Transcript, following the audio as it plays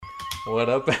What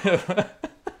up?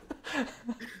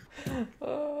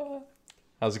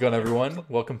 How's it going, everyone?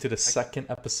 Welcome to the second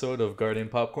episode of Guardian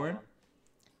Popcorn.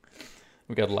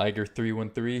 We got Liger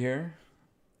 313 here.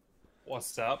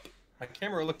 What's up? My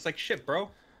camera looks like shit,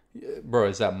 bro. Bro,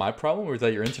 is that my problem or is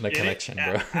that your internet connection,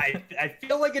 bro? I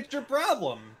feel like it's your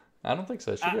problem. I don't think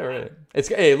so. It should be alright.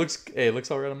 It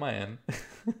looks alright on my end.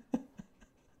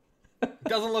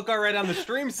 Doesn't look alright on the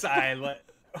stream side.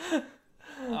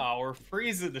 Oh, we're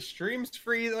freezing. The stream's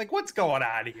freezing. Like, what's going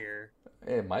on here?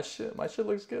 Hey, my shit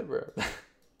looks good, bro.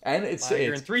 And it's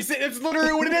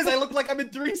literally what it is. I look like I'm in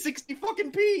 360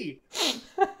 fucking p.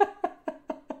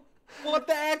 What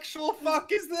the actual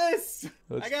fuck is this?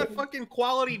 I got fucking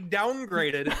quality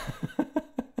downgraded.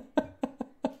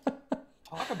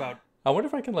 Talk about. I wonder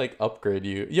if I can like upgrade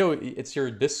you. Yo, it's your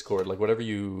Discord, like whatever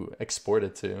you export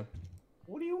it to.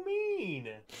 What do you mean?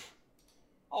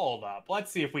 Hold up.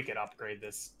 Let's see if we can upgrade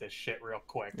this shit real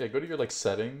quick. Yeah, go to your like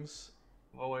settings.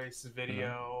 Voice,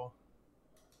 video.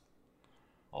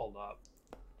 Hold up.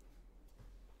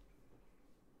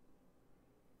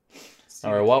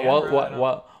 All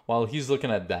right, while he's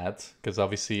looking at that, because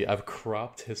obviously I've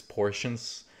cropped his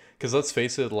portions. Because let's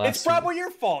face it, it's probably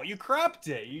your fault. You cropped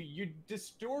it. You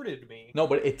distorted me. No,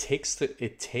 but it takes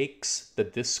the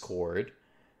Discord,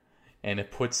 and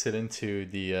it puts it into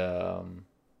the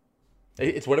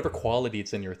it's whatever quality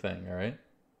it's in your thing. All right.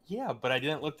 Yeah, but I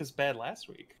didn't look this bad last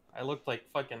week. I looked like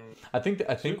fucking. I think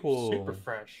we'll super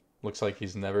fresh. Looks like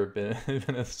he's never been.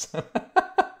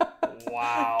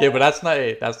 Wow. Okay, but that's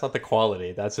not the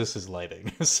quality. That's just his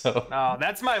lighting. So. No,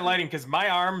 that's my lighting because my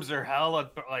arms are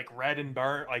hella like red and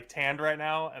burnt, like tanned right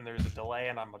now, and there's a delay,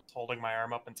 and I'm holding my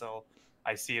arm up until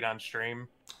I see it on stream.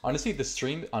 Honestly, the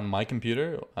stream on my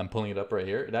computer, I'm pulling it up right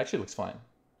here. It actually looks fine,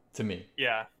 to me.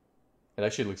 Yeah. It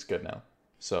actually looks good now.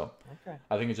 So. Okay.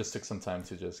 I think it just took some time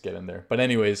to just get in there. But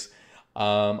anyways.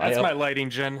 That's my lighting,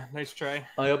 Jen. Nice try.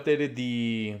 I updated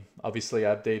the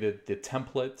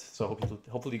template, so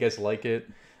hopefully you guys like it.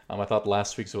 I thought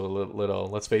last week's was a little,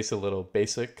 let's face it, a little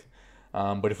basic.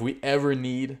 But if we ever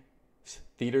need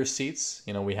theater seats,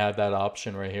 we have that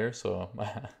option right here. So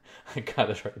I got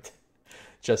it right there,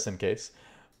 just in case.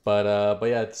 But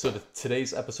yeah, so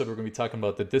today's episode we're gonna be talking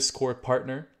about the Discord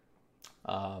partner,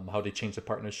 how they changed the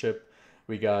partnership.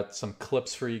 We got some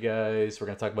clips for you guys. We're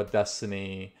gonna talk about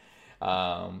Destiny.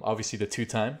 Obviously the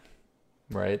two-time,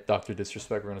 right? Dr.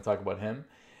 Disrespect, we're going to talk about him.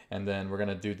 And then we're going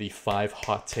to do the 5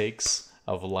 hot takes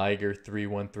of Liger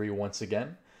 313 once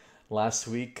again. Last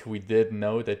week, we did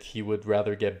know that he'd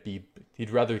rather get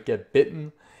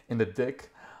bitten in the dick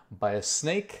by a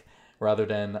snake rather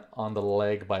than on the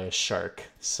leg by a shark.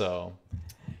 So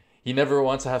he never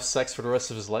wants to have sex for the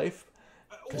rest of his life.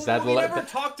 We never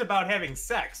talked about having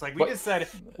sex. Like, we just said,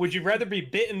 would you rather be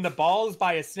bitten in the balls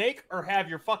by a snake or have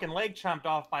your fucking leg chomped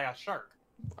off by a shark?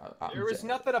 There was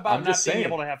nothing about not being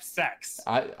able to have sex.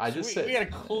 I just said... We gotta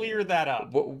clear that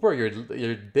up. Bro,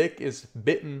 your dick is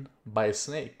bitten by a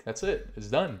snake. That's it. It's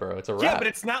done, bro. It's a wrap. Yeah, but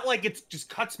it's not like it just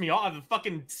cuts me off. The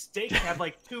fucking snake had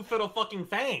like 2 fiddle fucking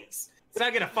fangs. It's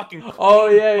not gonna fucking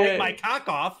bite my cock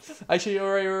off. Actually, all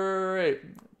right.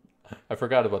 I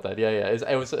forgot about that. Yeah.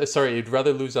 I was sorry. You'd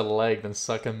rather lose a leg than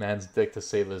suck a man's dick to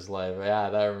save his life. Yeah,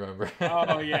 I remember.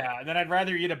 Oh yeah. And then I'd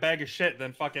rather eat a bag of shit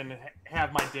than fucking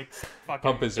have my dick fucking.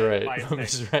 Pump is right.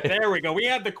 There we go. We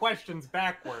had the questions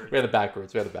backwards. We had it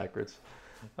backwards. Too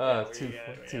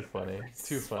funny.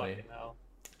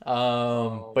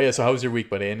 But yeah. So how was your week,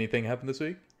 buddy? Anything happened this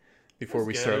week? Before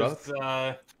we start off.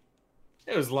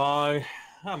 It was long.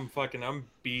 I'm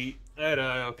beat. I had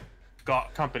a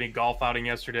company golf outing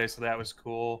yesterday, so that was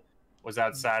cool. Was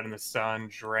outside in the sun,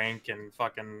 drank, and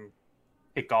fucking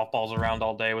hit golf balls around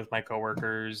all day with my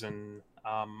coworkers, and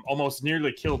almost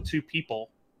nearly killed 2 people.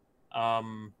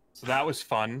 So that was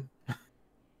fun.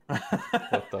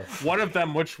 One of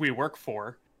them, which we work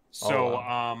for. So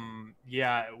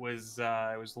yeah, it was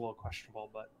a little questionable,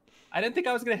 but I didn't think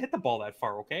I was gonna hit the ball that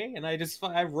far. Okay, and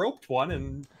I roped one,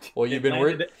 and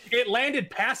it landed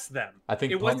past them. I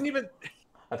think it wasn't even.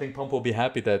 I think Pump will be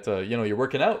happy that you're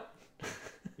working out.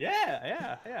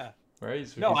 Yeah.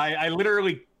 Right. No, I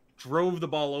literally drove the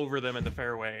ball over them in the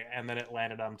fairway, and then it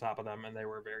landed on top of them, and they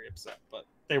were very upset. But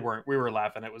they weren't. We were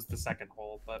laughing. It was the second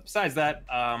hole. But besides that,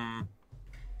 had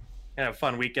a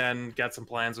fun weekend. Got some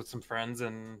plans with some friends,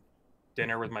 and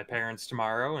dinner with my parents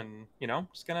tomorrow, and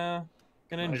just gonna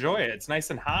enjoy it. It's nice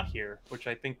and hot here, which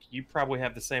I think you probably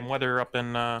have the same weather up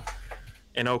in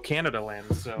Canada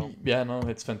land. So yeah, no,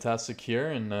 it's fantastic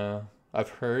here, and I've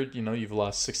heard you've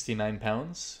lost 69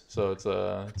 pounds, so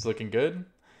it's looking good.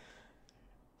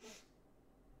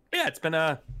 Yeah, it's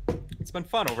been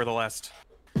fun over the last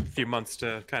few months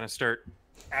to kind of start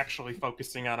actually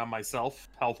focusing on myself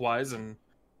health wise, and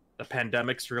the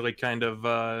pandemic's really kind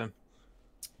of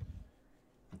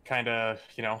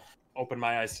opened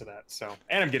my eyes to that. So,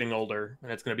 and I'm getting older,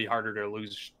 and it's going to be harder to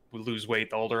lose weight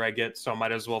the older I get. So, I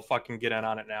might as well fucking get in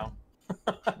on it now.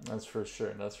 That's for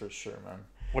sure. That's for sure, man.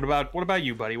 What about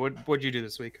you, buddy? What'd you do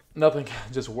this week? Nothing.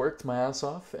 Just worked my ass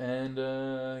off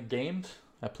and gamed.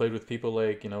 I played with people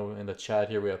like, in the chat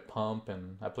here we have Pump,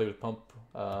 and I played with Pump.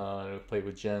 I played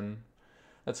with Jen.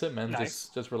 That's it, man. Nice.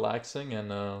 Just relaxing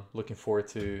and looking forward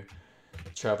to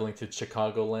traveling to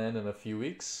Chicagoland in a few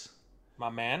weeks. My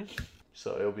man.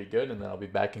 So it'll be good, and then I'll be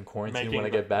back in quarantine when I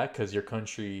get back because your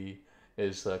country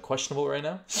is questionable right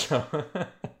now. So.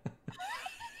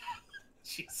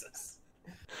 Jesus.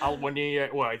 When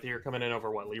you're coming in over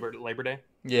what, Labor Day?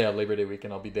 Yeah, Labor Day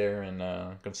weekend. I'll be there and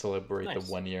gonna celebrate Nice.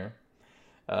 the 1 year.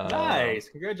 Nice,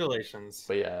 congratulations.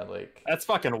 But yeah, that's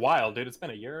fucking wild, dude. It's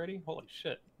been a year already. Holy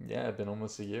shit. Yeah, it's been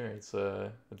almost a year. It's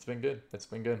been good. It's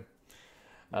been good.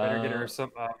 Better get her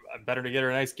better to get her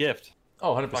a nice gift.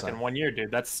 Oh, 100%. Fucking 1 year, dude.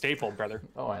 That's staple, brother.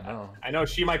 Oh, I know. I know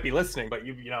she might be listening, but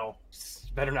you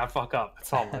better not fuck up.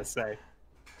 That's all I'm gonna say.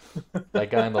 That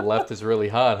guy on the left is really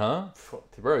hot, huh?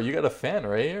 Bro, you got a fan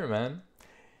right here, man.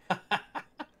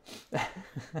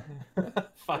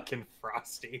 Fucking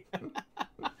Frosty.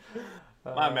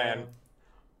 My man.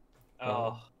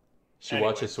 Oh. She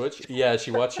watches Switch? Yeah, she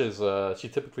watches she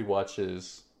typically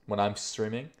watches when I'm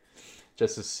streaming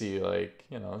just to see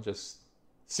just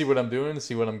see what I'm doing,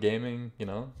 see what I'm gaming,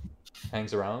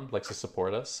 hangs around, likes to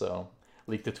support us, so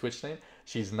leak the Twitch name.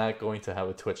 She's not going to have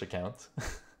a Twitch account.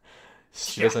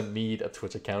 She doesn't need a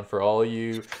Twitch account for all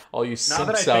you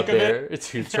simps out there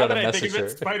to try to message her.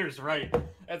 Spider's right.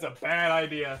 That's a bad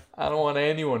idea. I don't want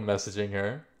anyone messaging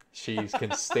her. She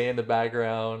can stay in the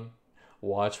background,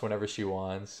 watch whenever she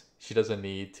wants. She doesn't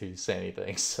need to say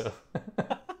anything. So,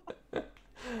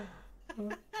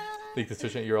 leak the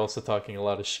Twitch name. You're also talking a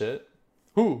lot of shit.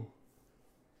 Who?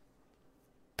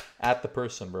 At the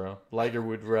person, bro. Liger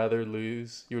would rather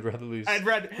lose. You would rather lose. I'd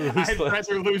rather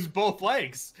lose both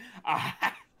legs.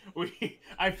 I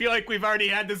feel like we've already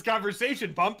had this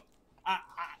conversation, Pump.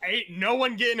 Ain't no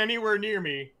one getting anywhere near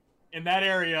me in that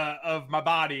area of my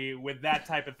body with that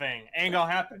type of thing. Ain't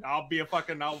gonna happen. I'll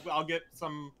get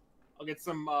some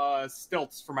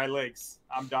stilts for my legs.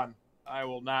 I'm done. I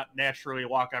will not naturally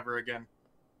walk ever again.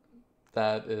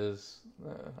 That is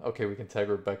okay. We can tag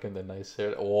Rebecca in the nice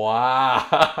hair. Wow.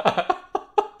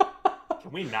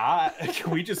 Can we not?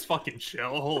 Can we just fucking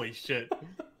chill? Holy shit.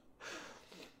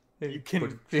 You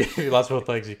can. Lots of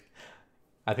things.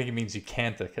 I think it means you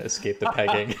can't escape the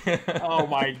pegging. Oh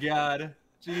my god.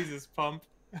 Jesus, Pump.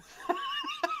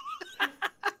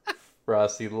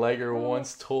 Frosty Liger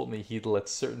once told me he'd let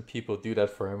certain people do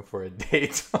that for him for a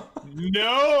date.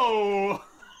 No.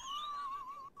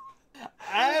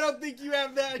 I don't think you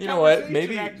have that. You know what?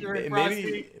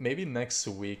 Maybe next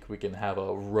week we can have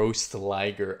a roast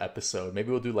Liger episode. Maybe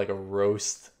we'll do like a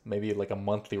roast, maybe like a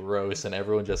monthly roast, and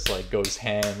everyone just like goes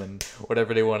ham and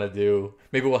whatever they want to do.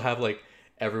 Maybe we'll have like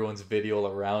everyone's video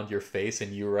around your face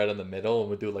and you right in the middle, and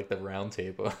we'll do like the round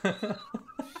table.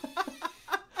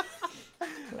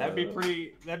 That'd be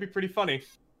pretty funny.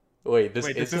 Wait, this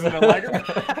isn't a Liger?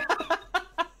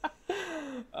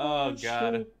 Oh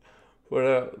god.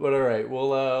 But all right,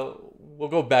 we'll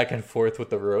go back and forth with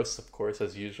the roast, of course,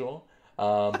 as usual.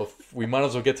 But we might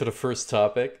as well get to the first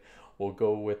topic. We'll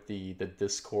go with the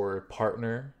Discord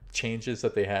partner changes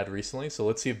that they had recently. So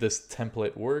let's see if this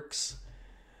template works.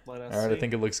 All right, I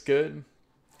think it looks good.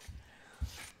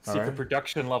 See if the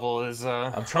production level is.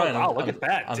 I'm trying. Oh, wow, look at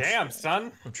that! Damn,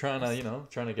 son. I'm trying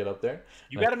to get up there.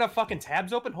 You got enough fucking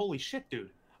tabs open? Holy shit, dude!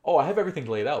 Oh, I have everything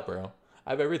laid out, bro. I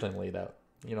have everything laid out.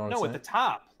 You know what I'm saying? No, at the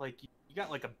top, like. You got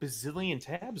like a bazillion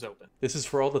tabs open. This is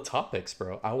for all the topics,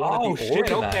 bro. I want to be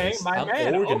organized. Okay, I'm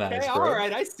man. organized, okay, bro. All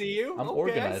right, I see you. I'm okay,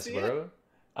 organized, bro.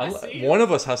 I see you. One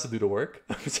of us has to do the work.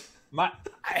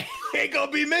 Ain't gonna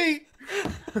be me.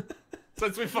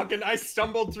 Since I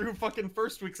stumbled through fucking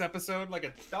first week's episode like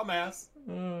a dumbass.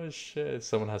 Oh shit!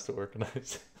 Someone has to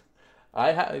organize.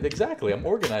 Exactly. I'm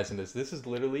organizing this. This is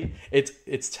literally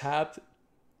it's tabbed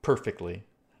perfectly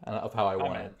of how I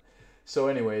want it. So,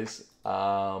 anyways,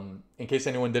 in case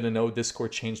anyone didn't know,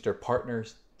 Discord changed their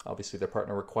partners, obviously their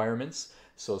partner requirements.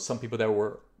 So some people that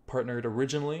were partnered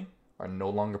originally are no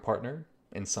longer partnered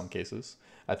in some cases.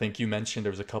 I think you mentioned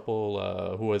there was a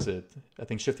couple, who was it? I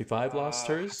think Shifty5 lost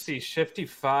hers. Let's see,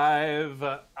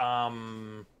 Shifty5,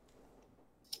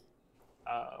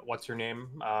 what's her name?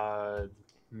 Mav.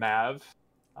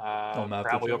 Mav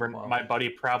probably over, wow. My buddy,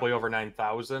 probably over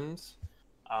 9,000.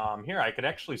 Here, I could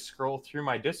actually scroll through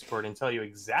my Discord and tell you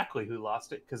exactly who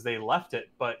lost it because they left it.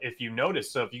 But if you notice,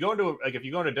 so if you go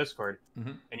into Discord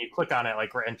Mm-hmm. and you click on it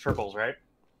like in triples, right?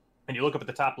 And you look up at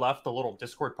the top left, the little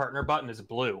Discord partner button is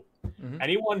blue. Mm-hmm.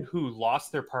 Anyone who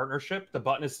lost their partnership, the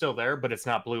button is still there, but it's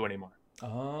not blue anymore.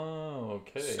 Oh,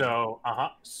 okay.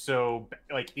 So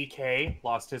like EK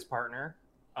lost his partner.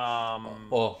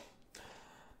 Well,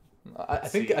 I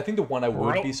think the one I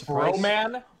would be surprised.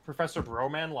 Professor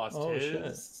Broman lost his.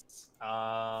 Shit.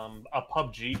 A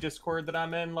PUBG Discord that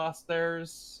I'm in lost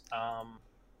theirs.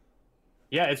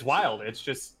 Yeah, it's wild. It's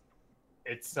just,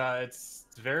 it's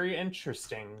very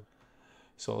interesting.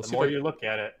 So the more you look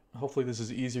at it. Hopefully this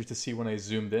is easier to see when I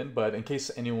zoomed in. But in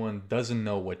case anyone doesn't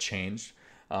know what changed,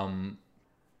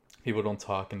 people don't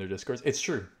talk in their Discords. It's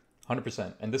true.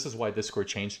 100%. And this is why Discord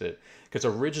changed it. Because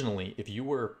originally, if you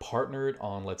were partnered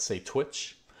on, let's say,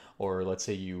 Twitch, or let's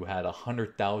say you had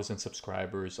 100,000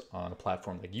 subscribers on a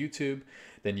platform like YouTube,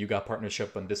 then you got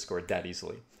partnership on Discord that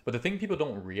easily. But the thing people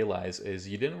don't realize is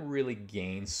you didn't really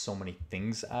gain so many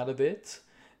things out of it,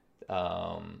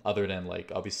 other than,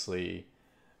 like, obviously,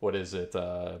 what is it?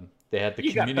 They had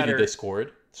the community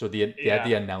Discord, so they had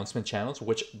the announcement channels,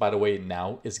 which, by the way,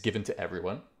 now is given to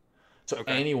everyone. So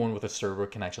anyone with a server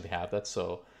can actually have that.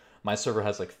 So my server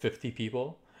has like 50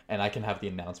 people, and I can have the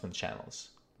announcement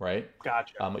channels, right?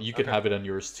 Gotcha. You could have it on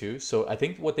yours too. So I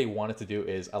think what they wanted to do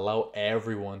is allow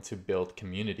everyone to build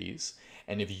communities.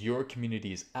 And if your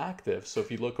community is active, so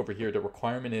if you look over here, the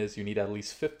requirement is you need at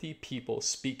least 50 people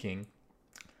speaking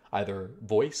either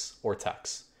voice or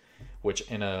text, which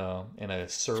in a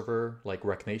server like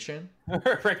Rec Nation,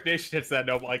 hits that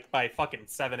no like by fucking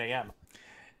 7 a.m.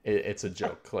 It's a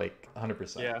joke, like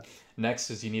 100%. Yeah.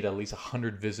 Next is you need at least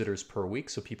 100 visitors per week,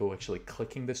 so people actually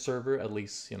clicking the server, at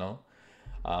least,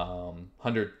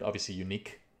 100 obviously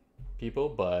unique people,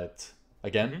 but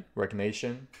again, Rec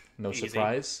Nation, no Easy.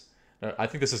 Surprise. I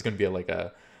think this is going to be like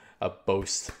a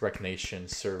Boast Rec Nation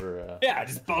server. Yeah,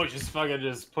 just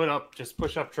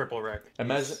push up triple rec.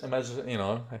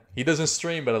 Imagine, he doesn't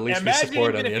stream, but at least we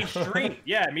support him. If he streamed.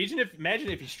 Yeah,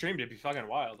 imagine if he streamed, it'd be fucking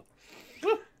wild.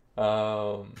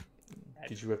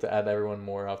 Did you have to add everyone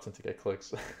more often to get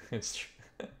clicks? It's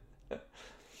true.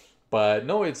 But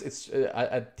no, it's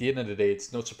at the end of the day,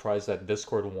 it's no surprise that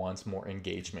Discord wants more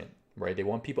engagement, right? They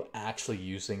want people actually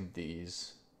using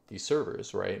these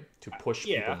servers, right, to push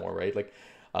people more, right? Like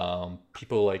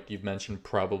people like you've mentioned,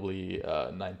 probably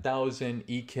 9,000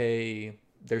 EK,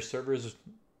 their servers,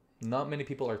 not many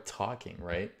people are talking,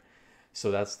 right?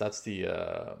 So that's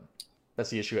the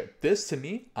issue. This, to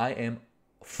me, I am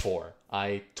for.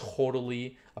 I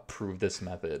totally approve this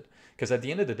method, because at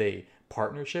the end of the day,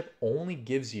 partnership only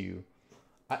gives you,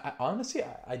 I honestly,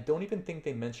 I don't even think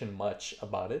they mention much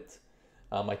about it.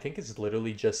 I think it's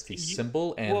literally just the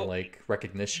symbol and like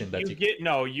recognition that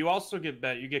you also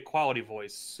get quality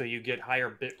voice, so you get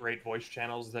higher bitrate voice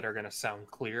channels that are going to sound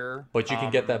clearer. But you can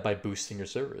get that by boosting your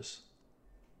servers.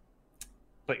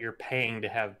 But you're paying to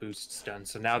have boosts done,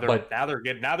 so now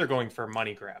they're going for a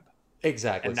money grab.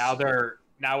 Exactly. And now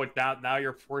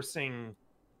you're forcing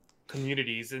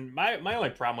communities. And my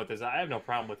only problem with this, I have no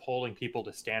problem with holding people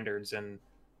to standards and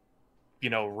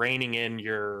reining in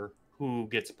your who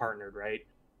gets partnered, right?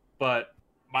 But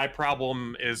my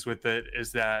problem is with it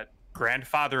is that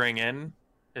grandfathering in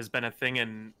has been a thing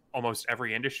in almost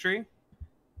every industry.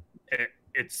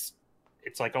 It's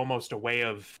like almost a way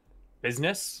of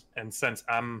business, and since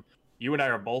you and I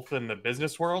are both in the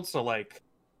business world, so like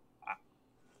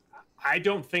I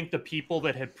don't think the people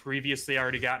that had previously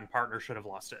already gotten partner should have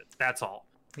lost it. That's all.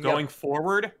 Yep. Going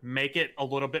forward, make it a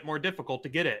little bit more difficult to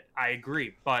get it. I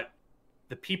agree, but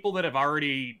the people that have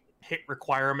already hit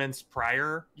requirements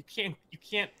prior, you can't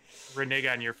renege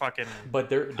on your fucking. But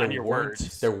there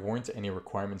weren't any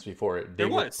requirements before. They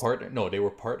were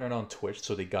partnered on Twitch,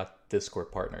 so they got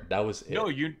Discord partner. That was it. No,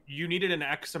 you needed an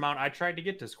X amount. I tried to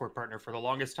get Discord partner for the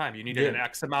longest time. You needed an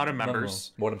X amount of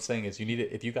members. No. What I'm saying is, you needed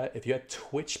if you had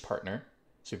Twitch partner.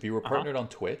 So if you were partnered on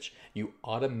Twitch, you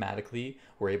automatically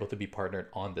were able to be partnered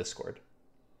on Discord.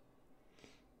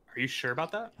 Are you sure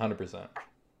about that? 100%.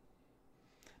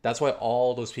 That's why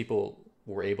all those people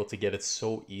were able to get it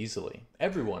so easily.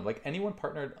 Everyone, like anyone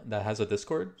partnered that has a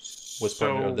Discord, was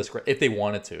partnered on Discord if they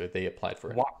wanted to, if they applied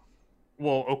for it.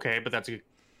 Well, okay, but that's a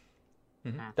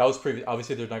That was previous.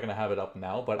 Obviously, they're not going to have it up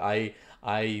now, but I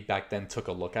back then took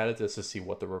a look at it just to see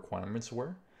what the requirements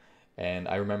were, and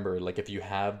I remember like if you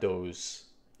have those,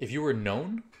 if you were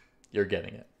known, you're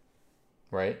getting it,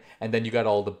 right? And then you got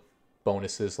all the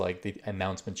bonuses like the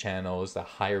announcement channels, the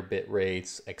higher bit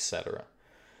rates, etc.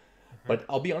 But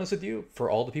I'll be honest with you, for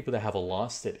all the people that have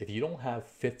lost it, if you don't have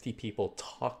 50 people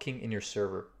talking in your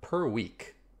server per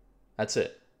week, that's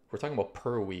it. We're talking about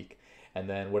per week. And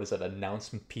then what is that?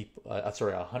 Announcement people,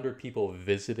 sorry, 100 people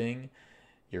visiting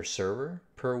your server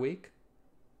per week.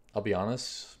 I'll be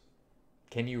honest.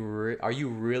 Are you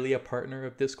really a partner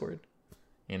of Discord?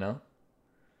 You know?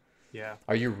 Yeah.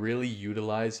 Are you really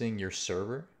utilizing your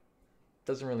server?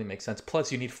 Doesn't really make sense.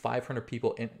 Plus, you need 500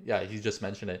 people in. Yeah, you just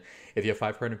mentioned it. If you have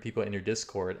 500 people in your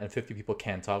Discord and 50 people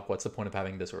can't talk, what's the point of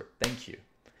having Discord? Thank you.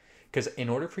 Because in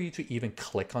order for you to even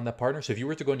click on that partner, so if you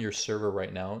were to go into your server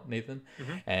right now, Nathan,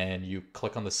 and you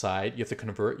click on the side, you have to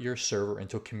convert your server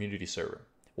into a community server.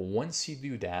 Once you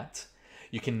do that,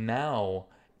 you can now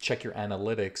check your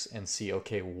analytics and see,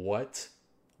 okay, what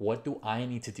do I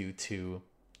need to do to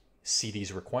see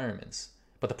these requirements?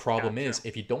 But the problem is,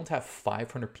 if you don't have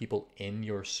 500 people in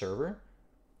your server,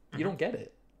 you don't get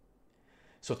it.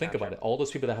 So think about it. All those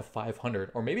people that have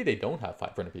 500, or maybe they don't have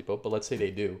 500 people, but let's say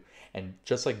they do. And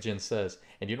just like Jin says,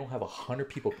 and you don't have 100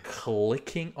 people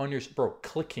clicking on your,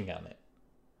 clicking on it.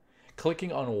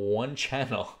 Clicking on one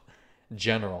channel,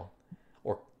 general,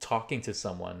 or talking to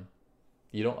someone,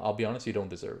 I'll be honest, you don't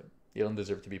deserve it. You don't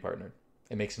deserve to be partnered.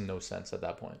 It makes no sense at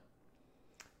that point.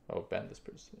 Oh, ban this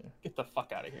person. Yeah. Get the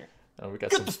fuck out of here. Oh, we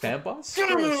got some spam bots?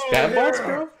 Spam bots,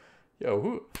 bro? Yo,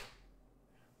 who?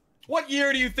 What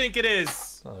year do you think it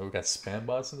is? Oh, we got spam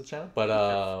bots in the channel.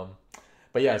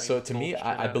 But yeah, so to me,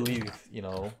 I believe, you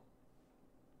know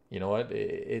what?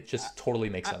 It just totally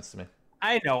makes sense to me.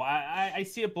 I know. I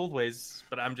see it both ways,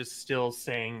 but I'm just still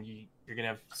saying you're going to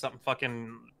have something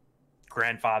fucking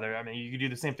grandfather. I mean, you could do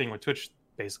the same thing with Twitch,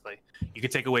 basically. You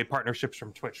could take away partnerships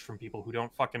from Twitch from people who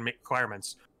don't fucking make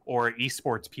requirements, or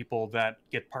esports people that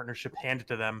get partnership handed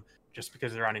to them just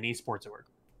because they're on an esports at work.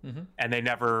 And they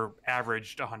never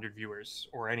averaged 100 viewers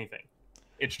or anything.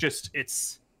 It's just,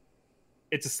 it's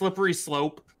a slippery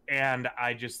slope, and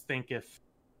I just think it's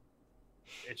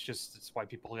why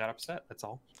people got upset. That's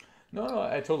all. No,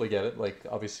 I totally get it. Like,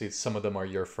 obviously, some of them are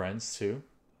your friends too.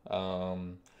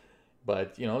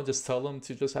 But, just tell them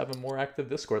to just have a more active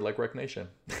Discord like Rec Nation.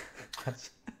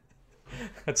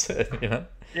 That's it,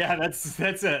 Yeah, that's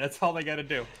it. That's all they got to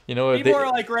do. Be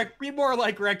more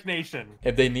like Rec Nation.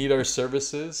 If they need our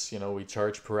services, we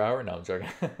charge per hour. No, I'm joking.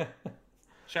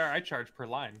 Sure, I charge per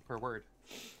line, per word.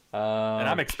 And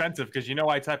I'm expensive because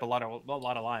I type a lot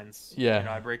of lines. Yeah,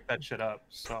 I break that shit up.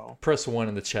 So press 1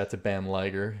 in the chat to ban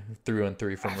Liger through and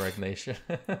through from Rec Nation.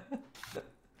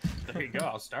 There you go.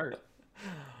 I'll start.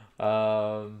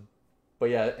 But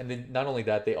yeah, and then not only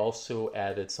that, they also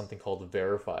added something called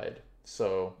verified.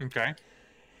 So okay,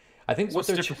 I think what's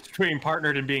the difference between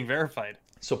partnered and being verified?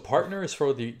 So partner is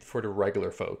for the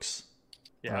regular folks.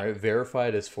 Yeah. All right.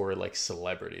 Verified is for like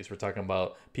celebrities. We're talking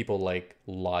about people like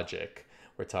Logic.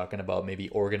 We're talking about maybe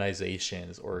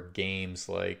organizations or games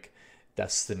like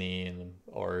Destiny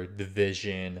or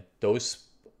Division. Those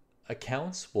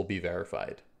accounts will be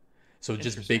verified. So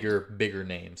just bigger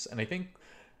names. And I think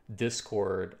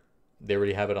Discord, they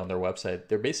already have it on their website.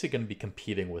 They're basically going to be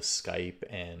competing with Skype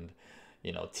and,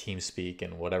 TeamSpeak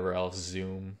and whatever else,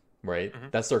 Zoom, right?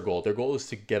 That's their goal. Their goal is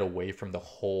to get away from the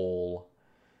whole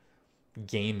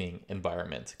gaming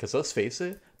environment. Because let's face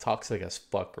it, toxic as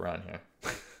fuck around here.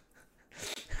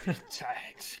 I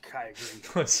agree.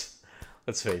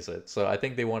 Let's face it. So I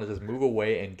think they want to just move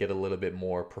away and get a little bit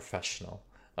more professional.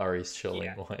 Ari's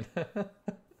chilling wine.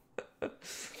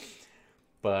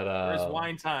 But where's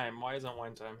wine time? Why isn't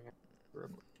wine time here?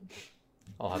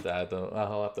 I'll have to add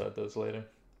those later.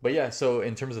 But yeah, so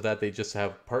in terms of that, they just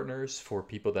have partners for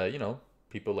people that,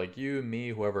 people like you, me,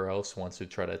 whoever else wants to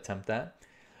try to attempt that.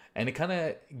 And it kind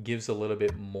of gives a little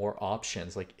bit more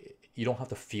options. Like, you don't have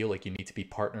to feel like you need to be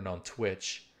partnered on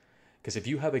Twitch. Because if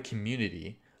you have a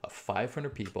community of 500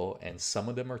 people and some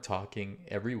of them are talking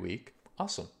every week,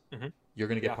 awesome. You're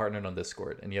going to get partnered on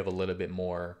Discord, and you have a little bit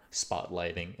more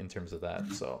spotlighting in terms of that.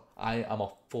 So I'm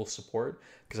a full support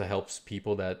because it helps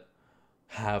people that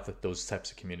have those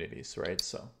types of communities, right?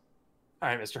 So, all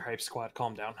right, Mr. Hype Squad,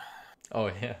 calm down. Oh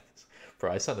yeah,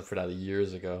 bro, I signed up for that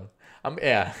years ago.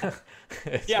 Yeah.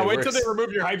 Yeah, wait till they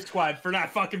remove your Hype Squad for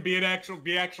not fucking being actual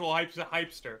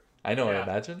hypester. I know. Yeah.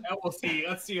 Imagine. And we'll see.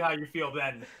 Let's see how you feel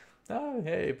then. Oh,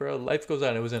 hey, bro, life goes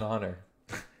on. It was an honor.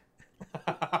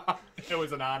 It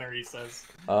was an honor, he says.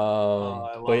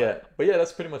 But yeah,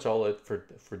 that's pretty much all it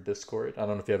for Discord. I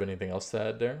don't know if you have anything else to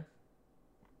add there.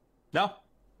 No,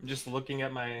 I'm just looking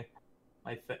at my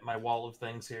wall of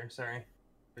things here. Sorry.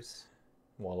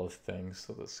 Wall of things.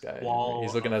 So this guy,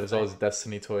 he's looking at all his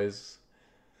Destiny toys.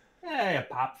 Yeah, I got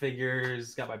pop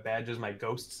figures. Got my badges, my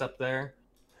ghosts up there.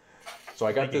 So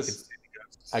I got this.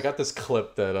 I got this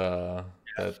clip that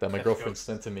my girlfriend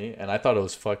sent to me, and I thought it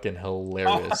was fucking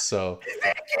hilarious. So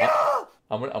I,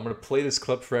 I'm gonna play this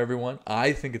clip for everyone.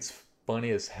 I think it's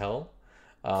funny as hell.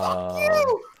 Fuck Um,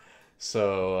 you!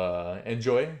 so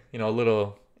enjoy. You know, a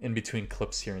little in between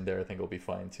clips here and there. I think will be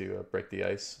fine to break the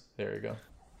ice. There you go.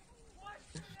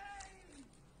 What's your name?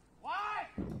 What?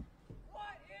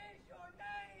 What is your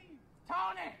name?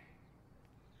 Tony!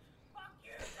 Fuck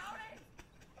you,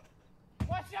 Tony!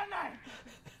 What's your name?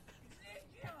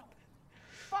 Ezekiel!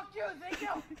 Fuck you,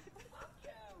 Ezekiel! Fuck you!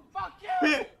 Fuck you!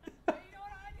 Hey, you know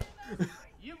what I did last night?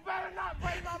 You better not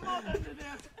bring my mother into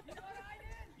this! You know what I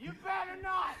did? You better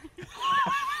not!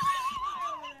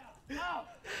 Oh!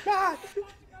 God!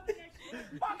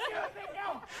 Fuck you,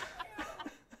 Ezekiel!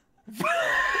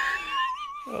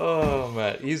 Oh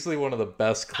man, easily one of the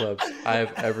best clips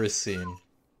I've ever seen.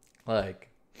 Like,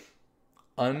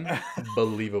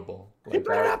 unbelievable. You Like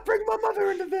better that, not bring my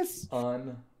mother into this.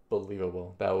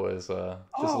 unbelievable. That was just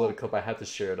a little clip. I had to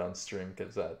share it on stream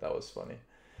because that was funny.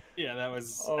 Yeah, that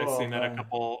was. Oh, I've seen that man. a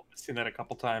couple. Seen that a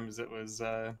couple times. It was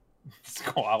it's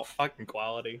fucking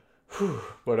quality. Whew.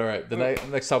 But all right, the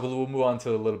next topic we'll move on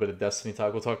to a little bit of Destiny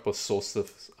talk. We'll talk about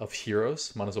Solstice of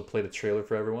Heroes. Might as well play the trailer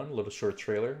for everyone. A little short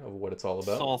trailer of what it's all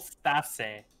about. Solstice.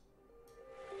 I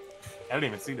don't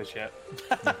even see this yet.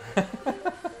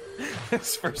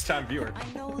 It's first time viewer. I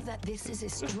know that this is a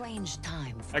strange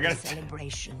time for I a gotta-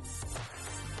 celebration,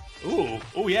 Ooh,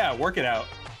 yeah, work it out.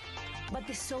 but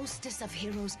the Solstice of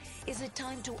Heroes is a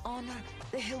time to honor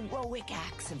the heroic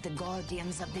acts of the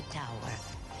Guardians of the Tower.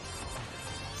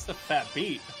 It's a fat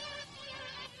beat.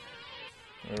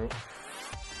 Oh.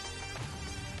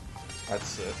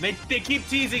 That's it. They keep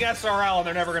teasing SRL and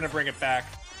they're never gonna bring it back.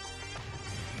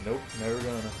 Nope, never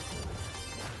gonna.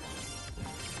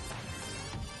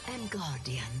 And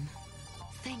Guardian,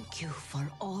 thank you for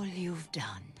all you've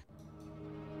done.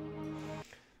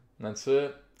 And that's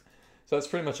it. So that's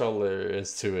pretty much all there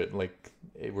is to it. Like,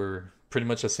 we're pretty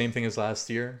much the same thing as last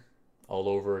year, all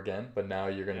over again. But now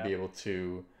you're going to be able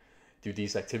to do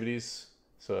these activities.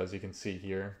 So as you can see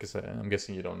here, because I'm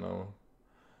guessing you don't know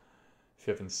if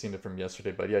you haven't seen it from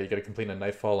yesterday. But yeah, you got to complete a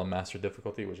Nightfall on Master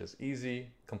difficulty, which is easy.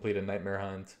 Complete a Nightmare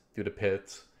Hunt, do the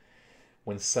pit,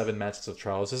 win 7 matches of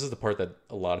Trials. This is the part that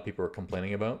a lot of people are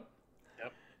complaining about.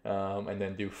 And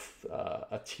then do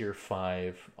a tier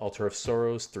 5 Altar of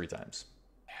Sorrows 3 times.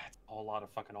 It's a whole lot of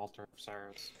fucking Altar of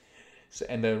Sorrows. So,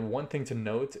 and then one thing to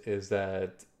note is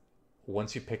that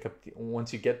once you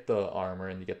get the armor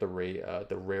and you get the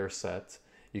rare set,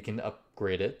 you can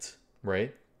upgrade it,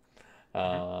 right?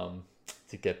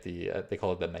 To get they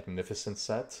call it the Magnificent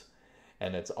set,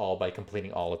 and it's all by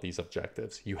completing all of these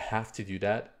objectives. You have to do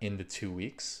that in the 2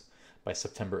 weeks by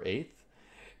September 8th,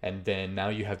 and then now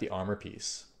you have the armor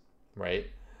piece, right?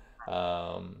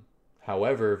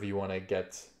 However, if you want to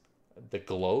get the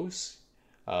glows,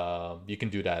 you can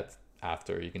do that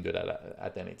after. You can do that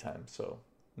at any time, so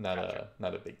not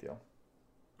a big deal.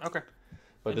 Okay.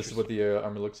 But this is what the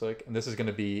armor looks like, and this is going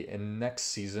to be in next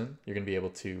season. You're going to be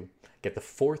able to get the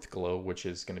 4th glow, which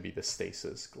is going to be the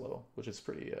stasis glow, which is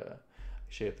pretty.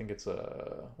 Actually, I think it's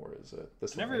where is it?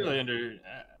 This one. Never really I'm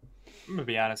gonna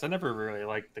be honest. I never really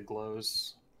liked the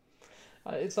glows.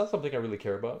 It's not something I really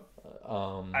care about.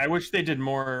 I wish they did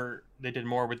more. They did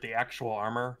more with the actual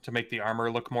armor to make the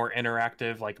armor look more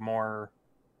interactive, like more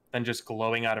than just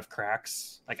glowing out of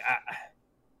cracks. Like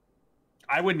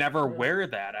I would never wear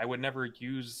that. I would never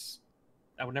use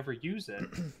it.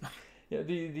 Yeah,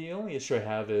 the only issue I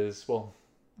have is, well,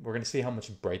 we're gonna see how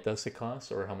much bright dust it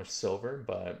costs or how much silver,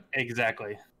 but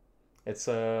Exactly. it's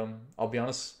I'll be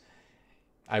honest,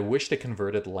 I wish they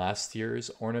converted last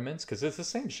year's ornaments because it's the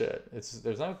same shit.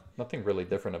 There's nothing really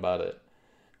different about it.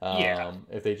 Yeah.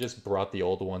 If they just brought the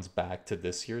old ones back to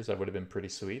this year's, that would have been pretty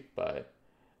sweet,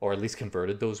 or at least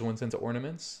converted those ones into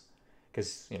ornaments,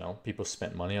 because people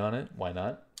spent money on it. Why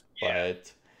not? Yeah.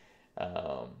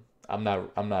 But I'm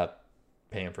not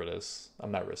paying for this.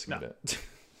 I'm not risking it.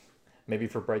 Maybe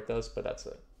for bright dust, but that's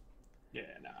it. Yeah,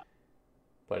 nah.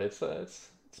 But it's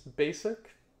basic.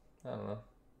 I don't know.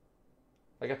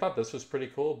 Like, I thought this was pretty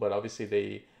cool, but obviously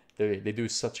they do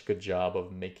such a good job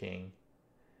of making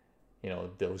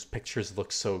those pictures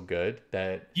look so good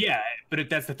that Yeah, but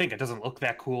that's the thing. It doesn't look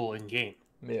that cool in game.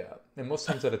 yeah. And most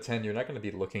times out of 10, you're not going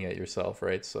to be looking at yourself,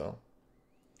 right? So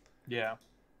Yeah.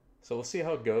 we'll see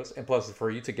how it goes. And plus,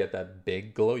 for you to get that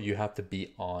big glow, you have to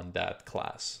be on that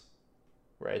class,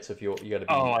 right? So if you got to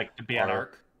be Like to be on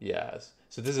Arc. Yes.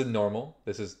 So this is normal.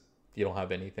 You don't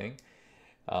have anything.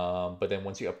 But then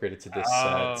once you upgrade it to this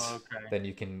set, Okay. then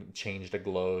you can change the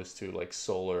glows to like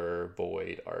solar,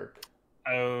 void, arc.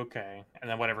 Okay, and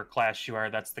then whatever class you are,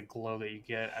 that's the glow that you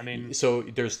get. I mean, So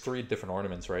there's three different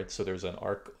ornaments, right? So there's an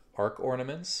arc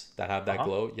ornaments that have that uh-huh.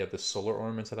 glow. You have the solar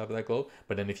ornaments that have that glow.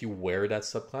 But then if you wear that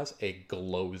subclass, it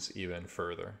glows even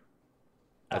further.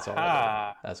 That's all it is.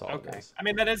 Aha. That's all it Okay. is. I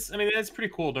mean, that is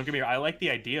pretty cool. Don't get me wrong. I like the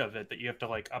idea of it that you have to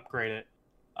like upgrade it.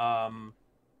 Um,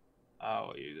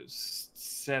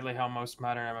 sadly, how most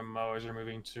modern MMOs are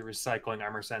moving to recycling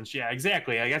armor sets. Yeah,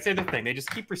 exactly. I guess the other thing, they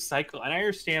just keep recycling. And I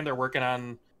understand they're working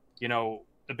on,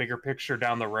 the bigger picture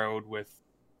down the road with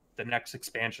the next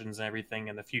expansions and everything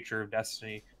and the future of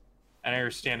Destiny. And I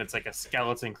understand it's like a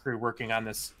skeleton crew working on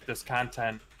this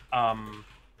content.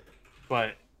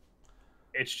 But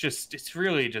it's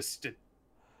really just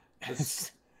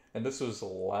This, and this was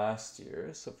last year.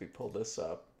 So if we pull this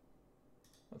up,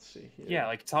 let's see here. yeah,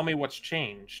 like tell me what's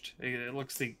changed. It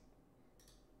looks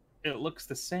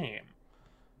the same.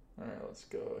 All right, let's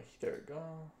go. There we go.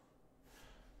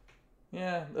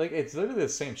 Yeah, like it's literally the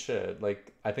same shit.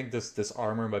 Like I think this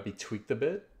armor might be tweaked a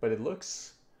bit, but it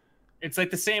looks. It's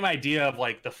like the same idea of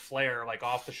like the flare, like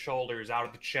off the shoulders, out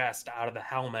of the chest, out of the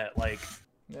helmet. Like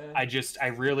Yeah. I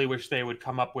really wish they would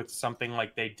come up with something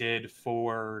like they did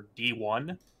for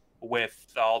D1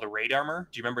 with all the raid armor.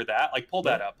 Do you remember that? Like pull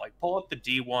that Yeah. up. Like pull up the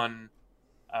D1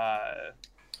 uh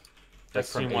Like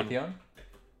from Destiny 1. Atheon?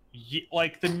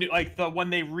 Like the new, like the when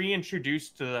they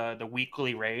reintroduced the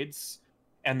weekly raids,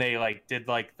 and they like did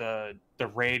like the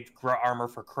armor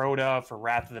for Crota, for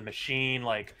Wrath of the Machine,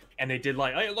 like, and they did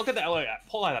like, hey, look at that,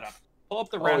 pull that up, pull up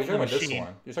the Oh, Wrath you're of the talking about this Machine.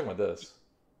 one. You're talking about this.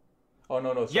 Oh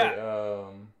no, sorry. Yeah.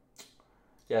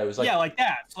 Yeah, it was like Yeah, like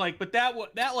that. So, like, but that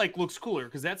like looks cooler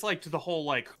because that's like to the whole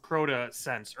like Crota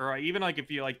sense, or even like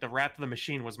if you like the Wrath of the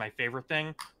Machine was my favorite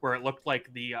thing, where it looked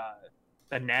like the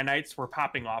nanites were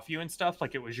popping off you and stuff,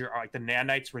 like it was your like the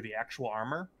nanites were the actual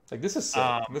armor. like this is sick.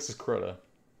 This is Crota.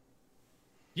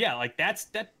 Yeah, like that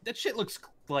shit looks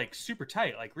like super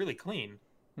tight, like really clean.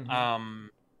 Mhm.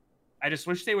 I just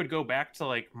wish they would go back to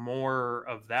like more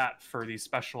of that for these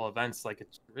special events. Like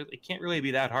it can't really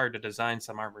be that hard to design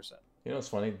some armor set. You know what's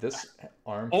funny? This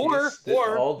arm Or- piece,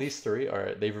 or- all these three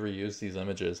are they've reused these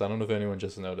images. I don't know if anyone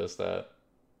just noticed that.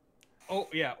 Oh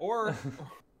yeah, or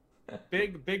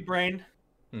big brain.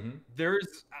 Hmm.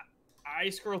 There's I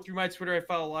scroll through my Twitter. I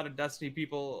follow a lot of Destiny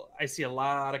people. I see a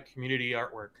lot of community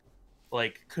artwork,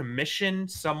 like commission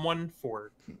someone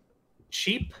for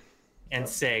cheap and Yep.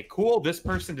 say, "Cool, this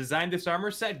person designed this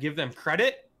armor set. Give them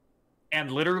credit."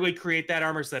 And literally create that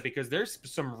armor set because there's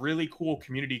some really cool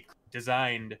community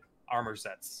designed armor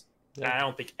sets. Yeah. And I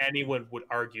don't think anyone would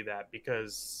argue that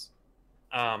because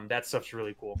that stuff's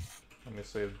really cool. Let me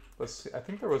see. Let's see. I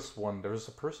think there was one. There was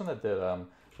a person that did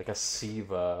like a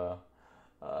Siva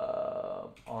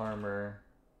armor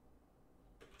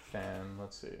fan.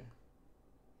 Let's see.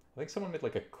 I think someone made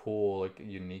like a cool, like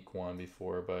unique one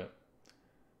before, but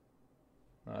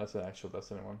no, that's an actual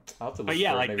Destiny one. I'll have to look But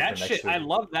yeah, for it like maybe that for next shit, I week.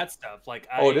 love that stuff. Like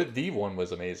Oh, the D one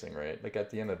was amazing, right? Like at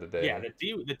the end of the day. yeah, the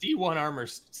D1 armor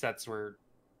sets were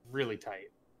really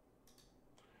tight.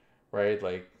 Right?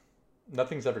 Like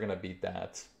nothing's ever gonna beat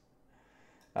that.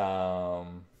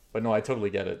 But no, I totally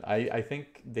get it. I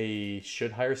think they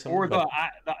should hire someone. Or But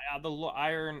the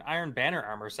Iron Banner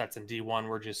armor sets in D1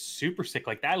 were just super sick.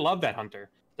 Like I love that Hunter.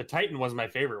 The Titan was my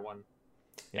favorite one,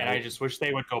 yeah, and I just wish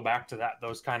they would go back to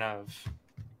those kind of.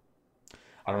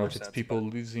 I don't know armor if it's sets, people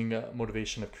but- losing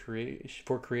motivation of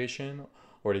creation,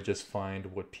 or they just find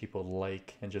what people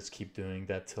like and just keep doing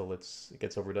that till it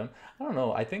gets overdone. I don't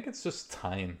know. I think it's just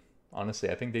time. Honestly,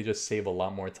 I think they just save a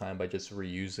lot more time by just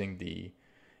reusing the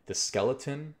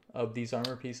skeleton of these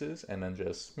armor pieces and then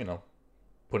just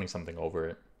putting something over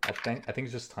it. I think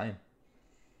it's just time.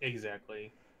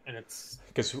 Exactly, and it's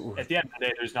Because at the end of the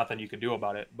day, there's nothing you can do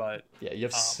about it. But yeah, you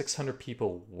have 600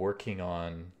 people working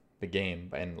on the game,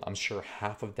 and I'm sure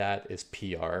half of that is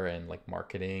PR and like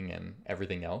marketing and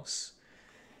everything else.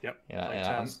 yep, Yeah,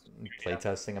 and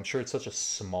playtesting. I'm sure it's such a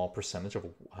small percentage of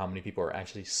how many people are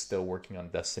actually still working on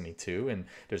Destiny 2, and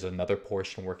there's another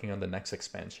portion working on the next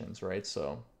expansions, right?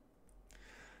 So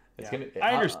it's Yeah. gonna.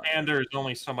 I understand there's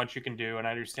only so much you can do, and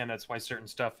I understand that's why certain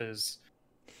stuff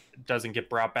doesn't get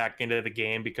brought back into the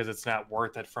game because it's not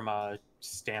worth it from a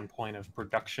standpoint of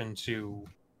production to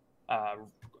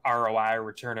ROI,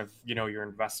 return of your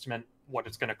investment, what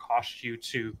it's going to cost you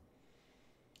to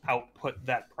output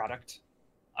that product.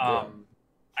 Yeah.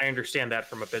 I understand that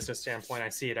from a business standpoint. I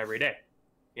see it every day,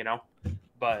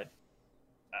 but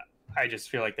I just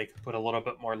feel like they could put a little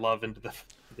bit more love into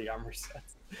the armor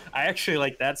sets. I actually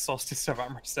like that Solstice of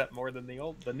Armor set more than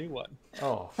the new one.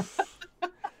 Oh,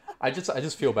 I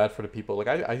just feel bad for the people. Like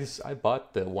I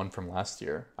bought the one from last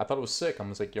year. I thought it was sick. I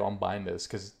was like, yo, I'm buying this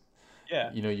because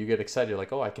Yeah. you get excited. You're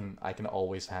like, oh, I can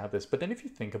always have this. But then if you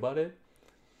think about it,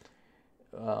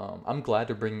 I'm glad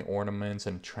they're bringing ornaments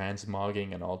and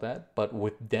transmogging and all that. But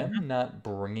with them not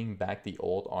bringing back the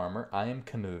old armor, I am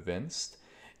convinced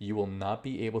you will not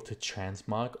be able to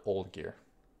transmog old gear.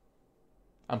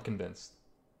 I'm convinced.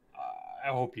 I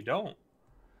hope you don't.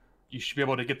 You should be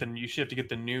able to get the. You should have to get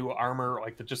the new armor,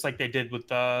 just like they did with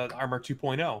the armor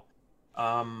 2.0.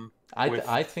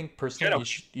 I think personally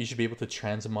Shadow. you should be able to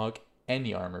transmog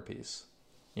any armor piece.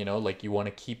 Like you want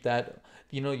to keep that,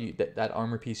 that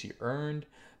armor piece you earned,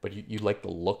 but you like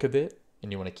the look of it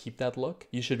and you want to keep that look,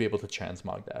 you should be able to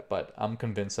transmog that. But I'm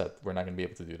convinced that we're not going to be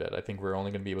able to do that. I think we're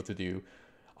only going to be able to do,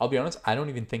 I'll be honest, I don't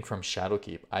even think from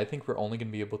Shadowkeep. I think we're only going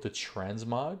to be able to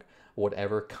transmog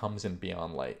whatever comes in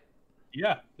Beyond Light.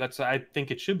 Yeah, I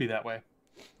think it should be that way.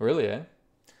 Really, eh?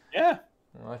 Yeah.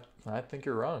 Well, I think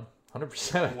you're wrong.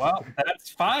 100%. Well, that's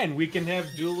fine. We can have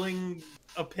dueling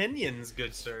opinions,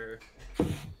 good sir.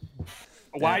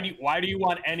 Why do you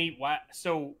want any? Why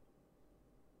so?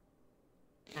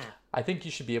 I think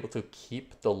you should be able to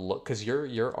keep the look, because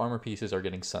your armor pieces are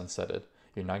getting sunsetted.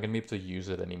 You're not going to be able to use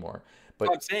it anymore.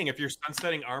 But I'm saying, if you're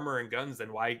sunsetting armor and guns,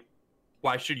 then why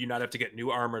should you not have to get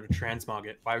new armor to transmog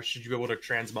it? Why should you be able to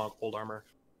transmog old armor?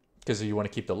 because you want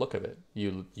to keep the look of it.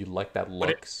 You like that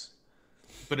looks.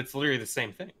 But it's literally the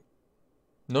same thing.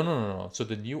 No. So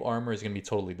the new armor is going to be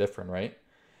totally different, right?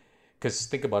 Because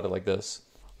think about it like this.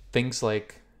 Things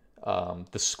like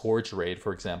the Scourge Raid,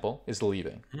 for example, is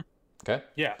leaving. Okay?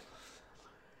 Yeah.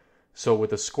 So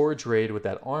with the Scourge Raid, with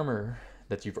that armor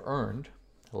that you've earned,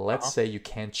 let's say you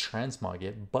can't transmog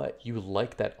it, but you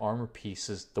like that armor piece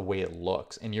is the way it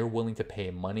looks, and you're willing to pay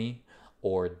money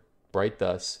or Bright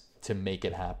Dust to make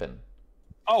it happen.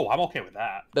 Oh, I'm okay with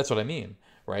that. That's what I mean,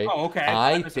 right? Oh, okay.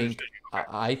 I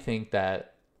think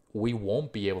that we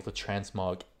won't be able to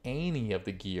transmog any of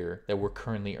the gear that we're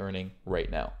currently earning right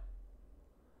now.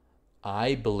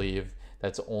 I believe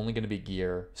that's only going to be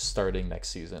gear starting next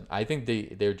season. I think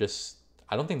they're just,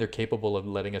 I don't think they're capable of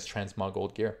letting us transmog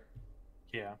old gear.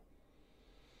 Yeah.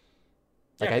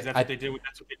 Like Yeah, that's what they did.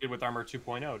 That's what they did with Armor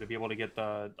 2.0 to be able to get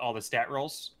all the stat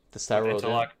rolls. The stat rolls,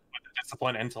 with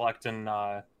discipline, intellect, and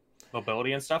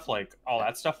mobility and stuff, like all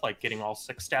that stuff, like getting all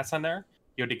 6 stats on there.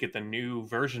 You had to get the new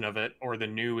version of it or the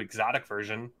new exotic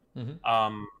version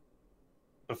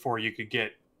before you could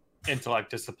get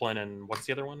intellect, discipline, and what's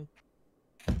the other one?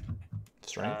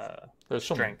 Strength. There's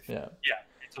strength. Yeah. Yeah,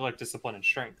 intellect, discipline, and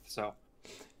strength. So.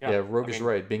 Yeah, Rogue is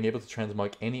right. Being able to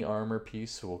transmog any armor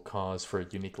piece will cause for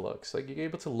unique looks. Like, you're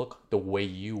able to look the way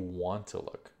you want to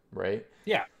look, right?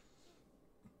 Yeah.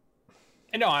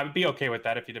 And no, I would be okay with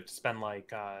that if you'd have to spend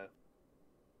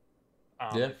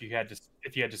if you had to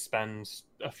spend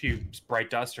a few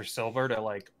Bright Dust or silver to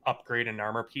like upgrade an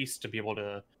armor piece to be able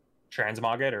to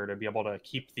transmog it or to be able to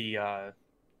keep the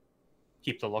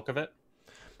look of it.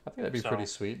 I think that'd be pretty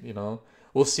sweet.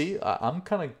 We'll see. I'm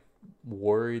kind of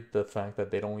worried the fact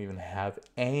that they don't even have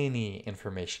any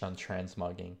information on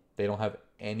transmogging. They don't have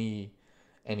any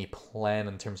plan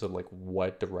in terms of like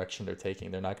what direction they're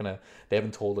taking. They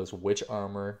haven't told us which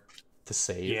armor to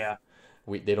save. Yeah.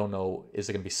 They don't know, is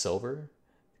it gonna be silver?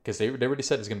 Because they already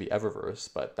said it's gonna be Eververse,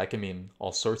 but that can mean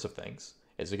all sorts of things.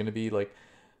 Is it gonna be like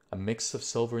a mix of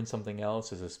silver and something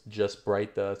else? Is this just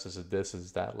Bright Dust? Is it this?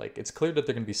 Is that? Like, it's clear that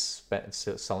they're gonna be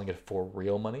selling it for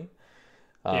real money.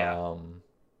 Yeah.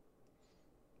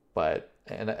 But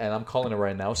I'm calling it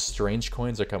right now. Strange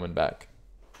coins are coming back.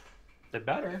 They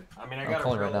better. I mean, I'm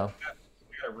calling right now.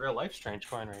 We got a real life strange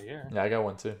coin right here. Yeah, I got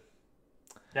one too.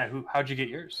 Yeah, how'd you get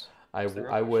yours? I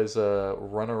was a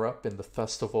runner-up in the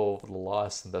Festival of the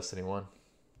Lost in Destiny 1.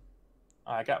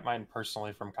 I got mine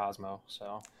personally from Cosmo,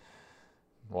 so.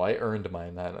 Well, I earned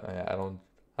mine. I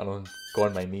don't go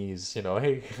on my knees,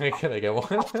 Hey, can I get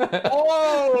one?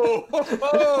 Oh!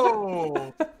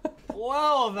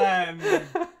 Well then,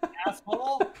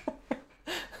 asshole.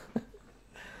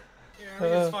 Let me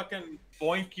just fucking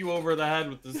boink you over the head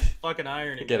with this fucking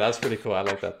iron. Okay, that's pretty cool. I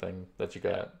like that thing that you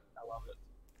got. Yeah, I love it.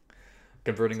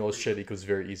 Converting old shit equals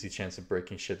very easy chance of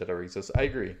breaking shit that already exists. I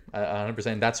agree,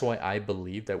 100%. That's why I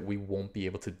believe that we won't be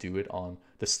able to do it on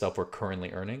the stuff we're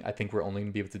currently earning. I think we're only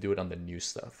gonna be able to do it on the new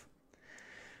stuff.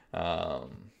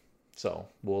 So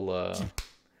we'll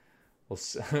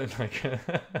so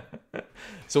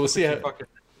we'll see how.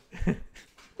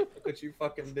 Look what you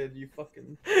fucking did, you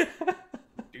fucking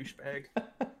douchebag.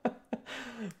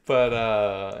 But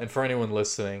and for anyone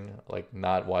listening, like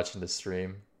not watching the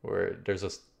stream, where there's a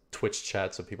Twitch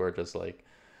chat, so people are just like,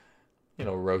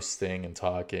 roasting and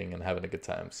talking and having a good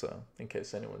time. So in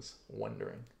case anyone's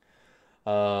wondering,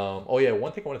 Oh yeah,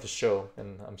 one thing I wanted to show,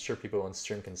 and I'm sure people on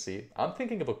stream can see. I'm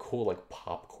thinking of a cool like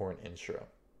popcorn intro.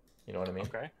 You know what I mean?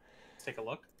 Okay. Let's take a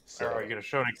look. So Are you gonna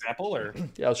show an example or?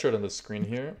 yeah, I'll show it on the screen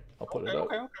here. I'll put Okay, it up.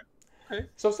 okay, okay, okay.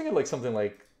 So I was thinking like something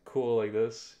like cool like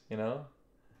this, you know?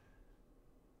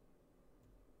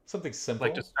 Something simple.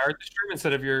 Like to start the stream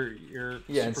instead of your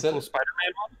Yeah, super instead cool of-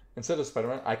 Spider-Man one. Instead of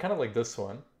Spider-Man, I kind of like this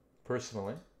one,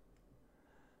 personally.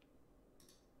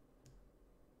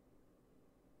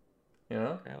 You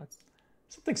know? Okay, let's.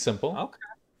 Something simple. Okay,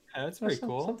 yeah, that's pretty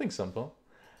cool. Something simple.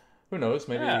 Who knows?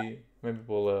 Maybe Yeah. maybe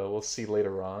we'll see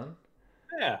later on.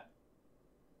 Yeah.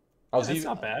 I was That's even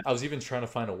not bad. I was even trying to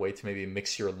find a way to maybe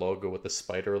mix your logo with the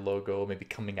spider logo, maybe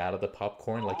coming out of the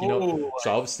popcorn, like you know. Oh,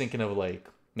 So I was thinking of like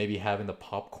maybe having the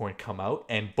popcorn come out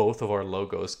and both of our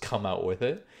logos come out with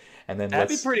it, and then That'd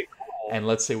be let's pretty cool. and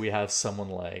let's say we have someone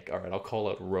like, all right, I'll call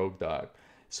it Rogue Dog.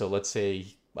 So let's say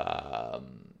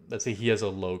he has a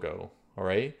logo, all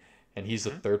right, and he's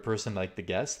the third person, like the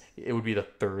guest. It would be the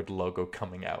third logo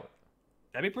coming out,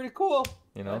 That'd be pretty cool.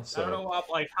 you know. I don't know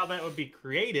like how that would be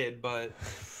created, but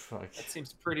Fuck. that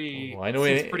seems pretty. Well, I know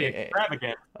seems it- pretty it-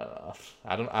 extravagant.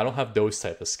 I don't have those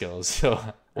type of skills, so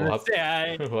we'll have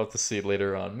Yeah, we'll have to see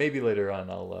later on. Maybe later on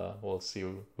we'll see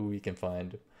who we can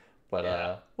find, but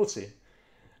Yeah. we'll see.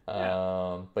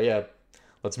 Yeah. But yeah,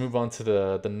 let's move on to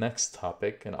the next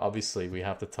topic, and obviously we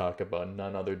have to talk about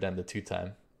none other than the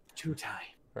two-time, two-time.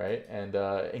 right? And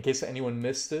in case anyone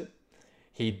missed it,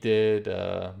 he did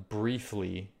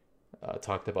briefly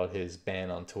talked about his ban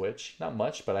on Twitch. Not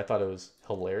much, but I thought it was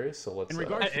hilarious. So let's In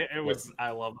regards- It was. I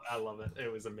love it.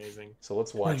 It was amazing. so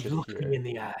let's watch it Look me here. in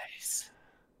the eyes.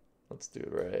 Let's do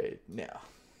it right now.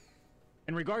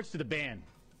 In regards to the ban,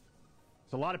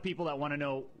 there's a lot of people that want to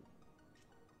know.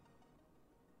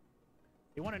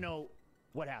 They want to know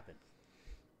what happened.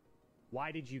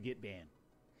 Why did you get banned?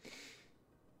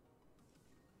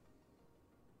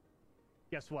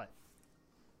 Guess what?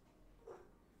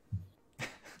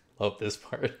 Love this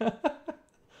part. I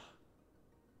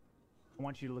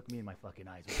want you to look me in my fucking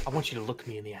eyes. I want you to look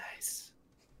me in the eyes.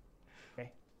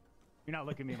 Okay? You're not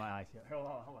looking me in my eyes here. Hold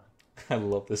on, hold on. I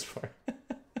love this part.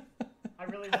 I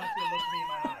really want you to look me in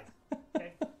my eyes.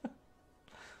 Okay?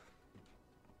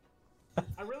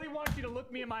 I really want you to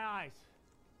look me in my eyes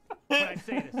when I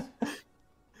say this.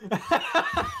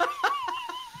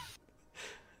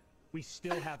 We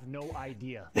still have no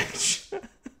idea.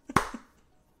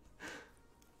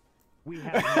 We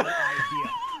have no idea.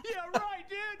 Yeah, right,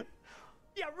 dude.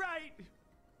 Yeah, right.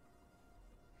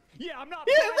 Yeah, I'm not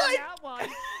buying that one.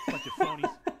 Bunch of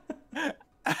phonies.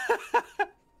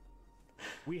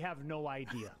 We have no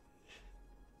idea.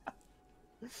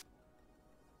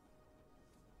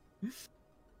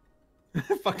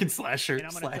 Fucking slasher. And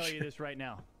I'm going to tell you this right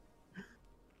now.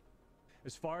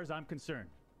 As far as I'm concerned,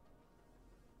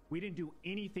 we didn't do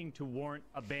anything to warrant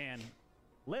a ban,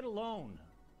 let alone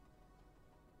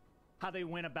how they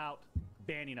went about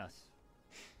banning us.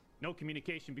 No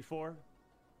communication before,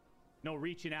 no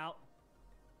reaching out,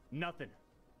 nothing.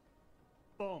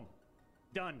 Boom.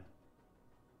 Done.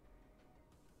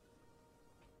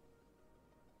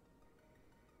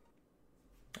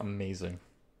 Amazing.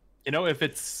 You know, if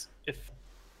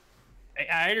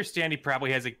I understand he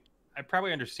probably has a. I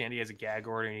probably understand he has a gag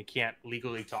order and he can't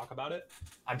legally talk about it.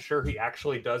 I'm sure he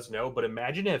actually does know, but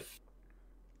imagine,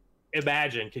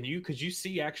 could you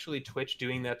see actually Twitch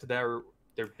doing that to their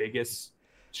biggest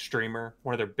streamer,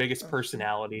 one of their biggest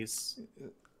personalities?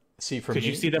 See, for Could me,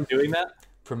 you see them doing that?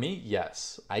 For me,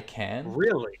 yes, I can.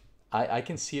 Really? I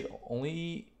can see it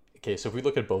only. Okay, so if we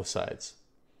look at both sides,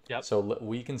 Yep. so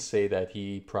we can say that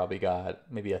he probably got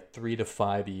maybe a 3 to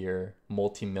 5 year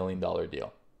multi-million-dollar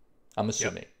deal. I'm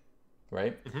assuming,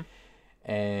 right? Mhm.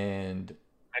 And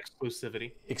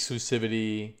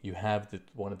Exclusivity. you have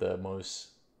one of the most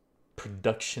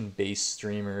production-based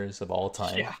streamers of all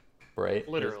time, Yeah. right? There's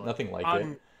Literally. nothing like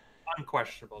it.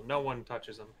 Unquestionable. No one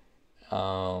touches him.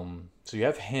 So you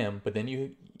have him, but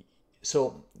then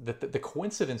so the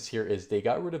coincidence here is they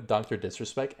got rid of Dr.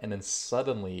 Disrespect, and then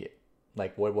suddenly,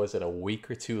 like, what was it, a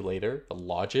week or two later, the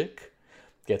Logic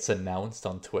gets announced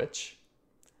on Twitch,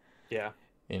 Yeah.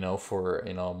 for,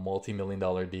 a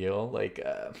multi-million-dollar deal. Like,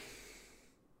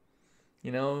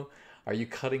 are you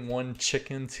cutting one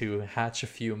chicken to hatch a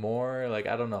few more? Like,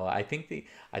 I don't know. I think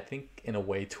in a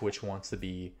way Twitch wants to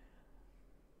be.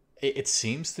 It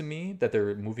seems to me that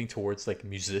they're moving towards like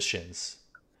musicians.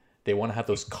 They want to have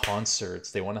those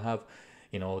concerts. They want to have,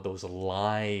 those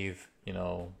live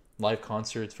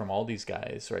concerts from all these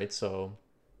guys, right? So,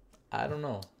 I don't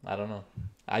know.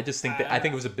 I just think I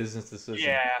think it was a business decision.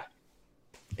 Yeah.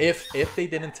 If they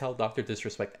didn't tell Dr.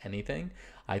 Disrespect anything,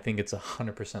 I think it's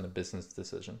 100% a business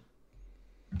decision.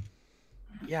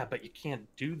 Yeah, but you can't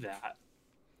do that.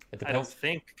 It I don't depends.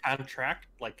 think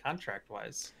contract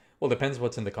wise. Well, it depends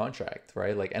what's in the contract,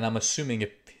 right? Like, and I'm assuming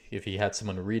if he had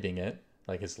someone reading it,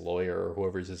 like his lawyer or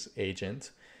whoever's his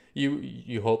agent,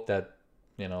 you hope that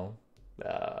you know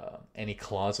any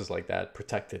clauses like that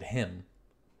protected him,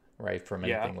 right, from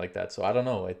Yeah. anything like that. So I don't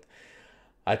know.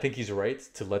 I think he's right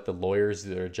to let the lawyers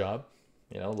do their job,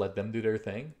 let them do their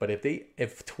thing. But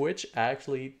if Twitch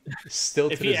actually still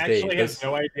If to he this day actually has does,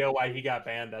 no idea why he got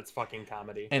banned, that's fucking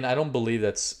comedy. and I don't believe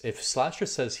that's if Slasher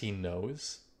says he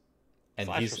knows, and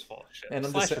Slasher's he's full of shit. and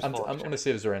Slasher's I'm full of going shit. to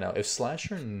say this right now. If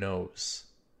Slasher knows,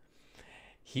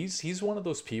 he's one of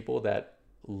those people that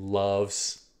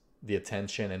loves the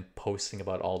attention and posting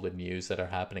about all the news that are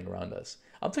happening around us.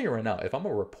 I'll tell you right now, if I'm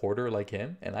a reporter like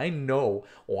him and I know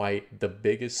why the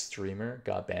biggest streamer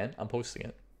got banned, I'm posting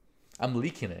it. I'm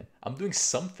leaking it. I'm doing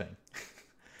something.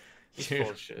 He's you,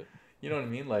 full of shit. you know what I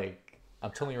mean? Like,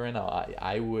 I'm telling you right now,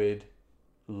 I would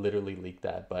literally leak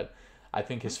that. But I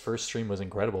think his first stream was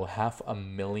incredible.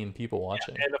 500,000 people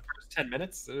watching. And the first 10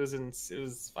 minutes, it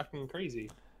was fucking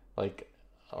crazy. Like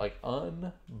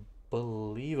unbelievable.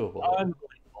 Unbelievable.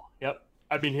 Yep.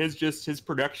 I mean, his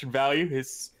production value,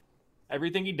 his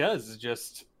everything he does is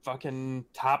just fucking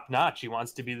top notch. He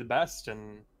wants to be the best,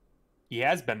 and he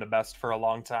has been the best for a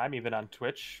long time, even on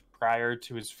Twitch prior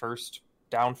to his first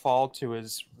downfall to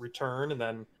his return, and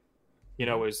then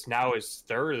is now his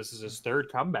third. This is his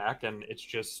third comeback, and it's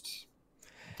just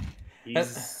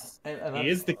And he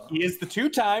is the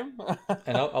two-time.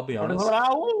 And I'll be honest,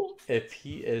 if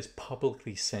he is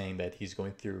publicly saying that he's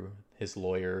going through his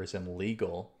lawyers and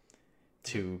legal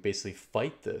to basically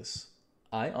fight this,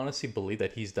 I honestly believe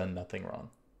that he's done nothing wrong.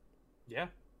 Yeah.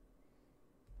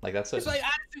 Like, that's it. It's like,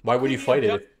 honestly, Why what would could you he fight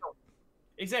have it? done?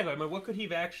 Exactly. I mean, what could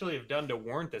he actually have done to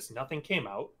warrant this? Nothing came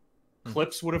out.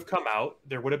 Clips would have come out.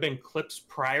 There would have been clips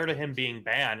prior to him being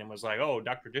banned and was like, oh,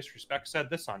 Dr. Disrespect said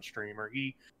this on stream, or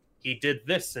he did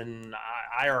this in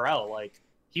IRL. Like,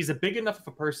 he's a big enough of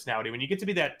a personality. When you get to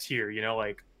be that tier,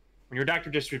 like when you're Dr.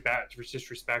 Disrespect,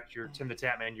 you're Tim the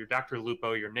Tatman, you're Dr.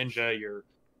 Lupo, you're Ninja,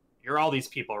 you're all these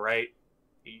people, right?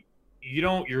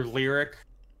 You're Lyric.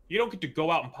 You don't get to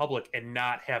go out in public and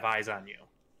not have eyes on you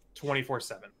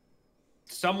 24/7.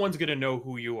 Someone's going to know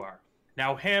who you are.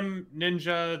 Now, him,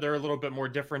 Ninja, they're a little bit more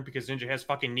different because Ninja has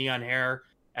fucking neon hair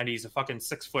and he's a fucking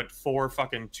 6'4"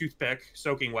 fucking toothpick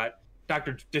soaking wet.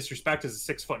 Dr. Disrespect is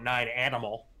a 6'9"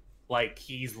 animal. Like,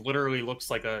 he's literally looks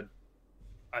like a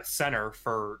center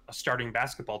for a starting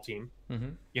basketball team.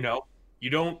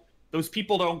 Mm-hmm. Those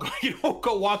people don't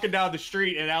go walking down the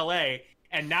street in LA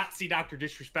and not see Dr.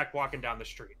 Disrespect walking down the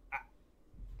street.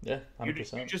 Yeah,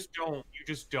 100%. You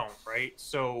just don't, right?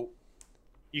 So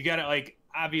you gotta, like,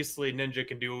 obviously Ninja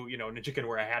can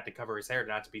wear a hat to cover his hair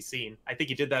not to be seen. I think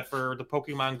he did that for the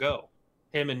Pokemon Go.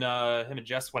 Him and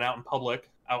Jess went out in public,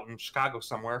 out in Chicago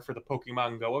somewhere for the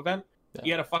Pokemon Go event. Yeah. He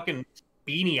had a fucking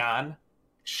beanie on,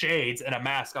 shades, and a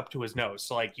mask up to his nose.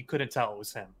 So, like, you couldn't tell it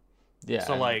was him. Yeah.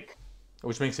 So, like,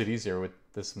 which makes it easier with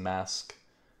this mask.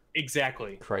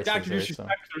 Exactly. Crisis, Dr. right?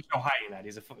 Disrespect, there's no hiding that.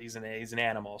 He's an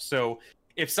animal. So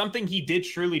if something he did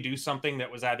truly do something that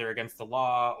was either against the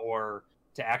law or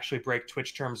to actually break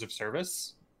Twitch terms of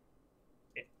service,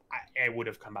 it would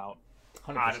have come out.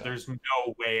 100%. There's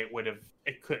no way it would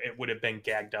have been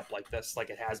gagged up like this, like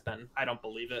it has been. I don't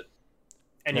believe it.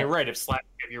 And No. you're right. If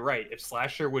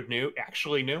Slasher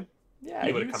actually knew, Yeah,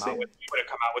 he would have come out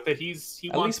with it. He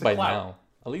at wants least the by clout. now.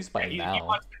 At least by He now.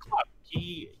 wants the clout.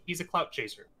 He's a clout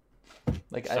chaser.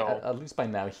 Like, So- at least by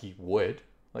now he would.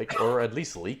 Like, or at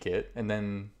least leak it and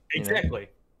then Exactly.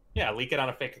 Yeah, leak it on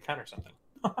a fake account or something.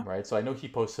 right? So I know he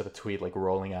posted a tweet like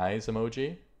rolling eyes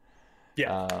emoji.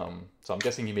 Yeah. So I'm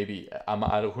guessing he maybe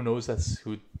who knows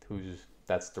who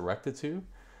that's directed to,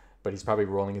 but he's probably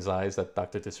rolling his eyes that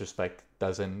Dr. Disrespect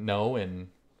doesn't know, and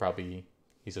probably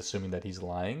he's assuming that he's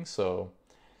lying. So,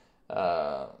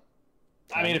 I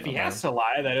mean, if he has to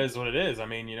lie, that is what it is. I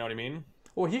mean, you know what I mean?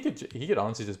 well, he could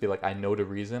honestly just be like, I know the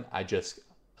reason. I just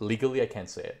legally I can't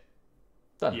say it.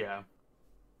 Done. Yeah.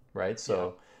 Right.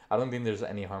 So I don't think there's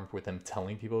any harm with him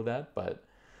telling people that, but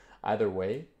either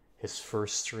way, his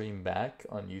first stream back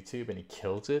on YouTube and he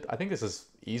kills it. I think this is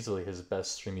easily his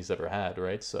best stream he's ever had,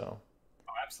 right? So,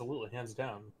 Oh, absolutely, hands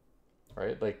down.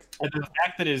 right? Like, And the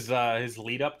fact that his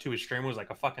lead up to his stream was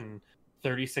like a fucking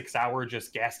 36-hour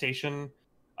just gas station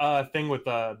thing with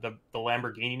the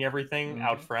Lamborghini and everything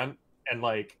out front, and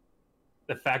like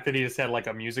the fact that he just had like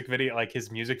a music video, like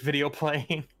his music video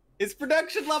playing. His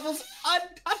production level's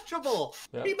untouchable.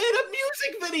 Yeah. He made a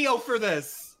music video for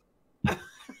this.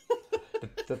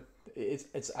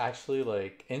 It's actually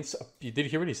like you did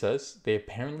hear what he says? They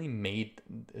apparently made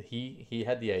he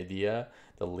had the idea,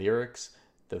 the lyrics,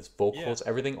 the vocals,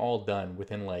 everything all done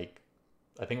within like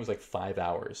I think it was like 5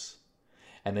 hours.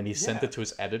 And then he sent it to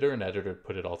his editor and editor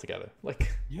put it all together.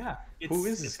 Like who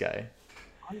is this guy?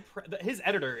 His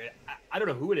editor, I don't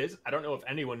know who it is. I don't know if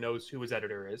anyone knows who his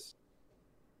editor is.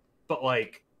 But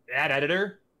like that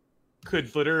editor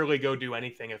could literally go do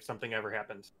anything if something ever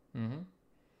happened. Mm-hmm.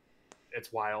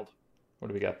 It's wild. What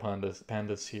do we got?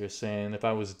 Pandas here saying, if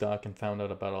I was Doc and found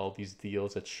out about all these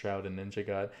deals that Shroud and Ninja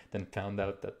got, then found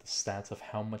out that the stats of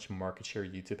how much market share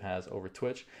YouTube has over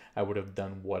Twitch, I would have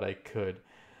done what I could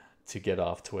to get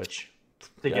off Twitch.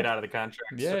 To get out of the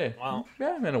contract. Yeah. So, wow.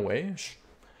 Yeah, in a way.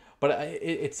 But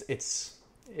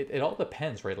it all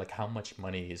depends, right? Like how much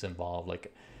money is involved.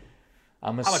 Like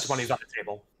how much money's on the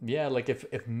table? Yeah, like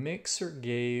if Mixer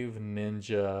gave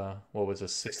Ninja, what was it,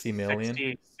 60 million?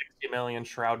 60 million,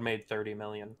 Shroud made 30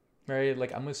 million. Right,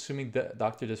 like I'm assuming that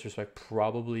Dr. Disrespect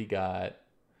probably got,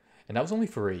 and that was only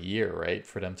for a year, right?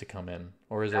 For them to come in.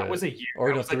 Or is that it was a year.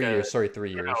 Or no, 3 years. Sorry,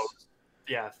 3 years.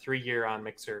 Yeah, 3 year on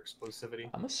Mixer exclusivity.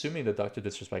 I'm assuming that Dr.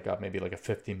 Disrespect got maybe like a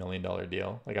 $50 million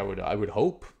deal. Like I would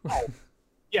hope. Oh.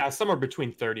 Yeah, somewhere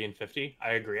between 30 and 50.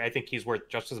 I agree. I think he's worth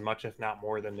just as much, if not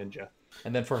more, than Ninja.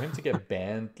 And then for him to get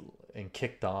banned and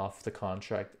kicked off the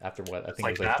contract after what? I think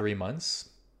it was like 3 months.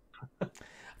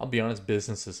 I'll be honest,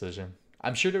 business decision.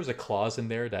 I'm sure there was a clause in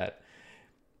there that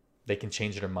they can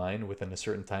change their mind within a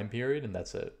certain time period, and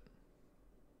that's it.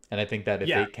 And I think that if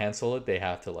they cancel it, they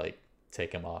have to like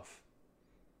take him off.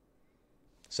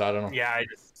 So I don't know. Yeah,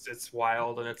 it's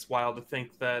wild, and it's wild to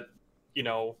think that, you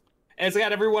know, and it's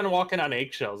got everyone walking on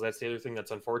eggshells. That's the other thing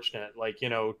that's unfortunate. Like, you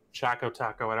know, Choco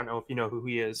Taco, I don't know if you know who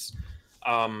he is.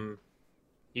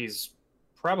 He's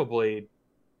probably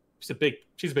she's a big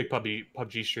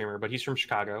PUBG streamer, but he's from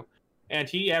Chicago, and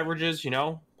he averages, you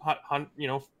know,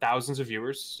 thousands of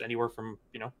viewers, anywhere from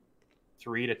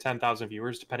 3 to 10,000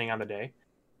 viewers depending on the day.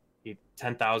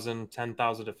 10,000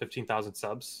 to 15,000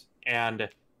 subs, and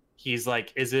he's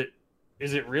like, is it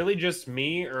really just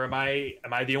me, or am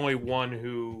I the only one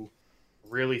who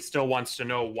really still wants to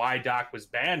know why Doc was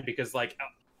banned? Because like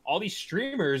all these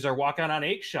streamers are walking on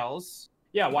eggshells.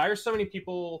 Yeah, why are so many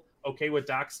people okay with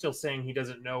Doc still saying he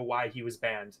doesn't know why he was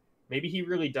banned? Maybe he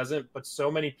really doesn't, but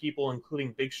so many people,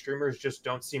 including big streamers, just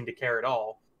don't seem to care at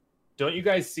all. Don't you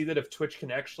guys see that if Twitch can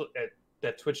actually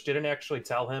that Twitch didn't actually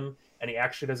tell him, and he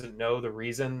actually doesn't know the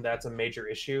reason, that's a major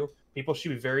issue? People should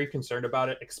be very concerned about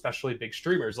it, especially big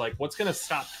streamers. Like, what's going to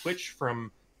stop Twitch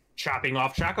from chopping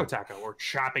off Choco Taco or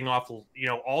chopping off,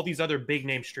 all these other big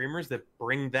name streamers that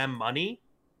bring them money?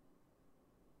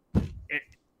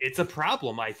 It's a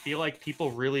problem. I feel like people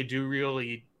we really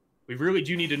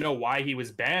do need to know why he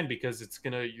was banned, because it's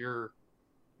gonna your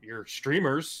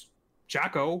streamers,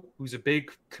 Chaco, who's a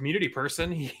big community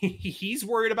person, he's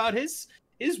worried about his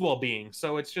well-being.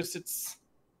 So it's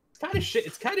kind of shit.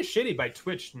 It's kind of shitty by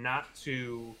Twitch not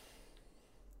to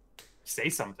say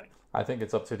something. I think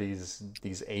it's up to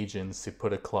these agents to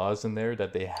put a clause in there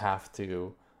that they have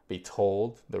to be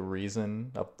told the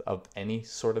reason of any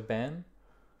sort of ban.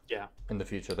 Yeah. In the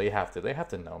future, they have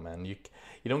to know, man. You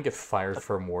don't get fired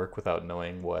from work without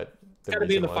knowing what the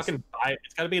reason was.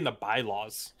 It's got to be in the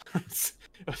bylaws.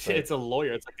 It's a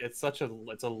lawyer. It's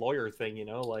a lawyer thing,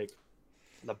 like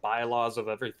the bylaws of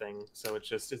everything. So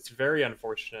it's very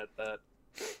unfortunate that.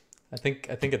 I think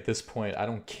at this point, I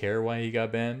don't care why he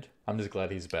got banned. I'm just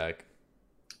glad he's back.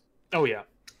 Oh yeah.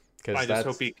 I just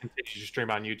hope he continues to stream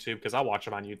on YouTube, because I'll watch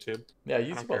him on YouTube. Yeah,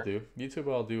 YouTube I'll do.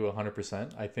 YouTube I'll do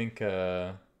 100%. I think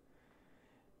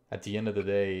at the end of the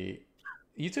day,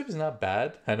 YouTube is not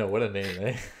bad. I know, what a name,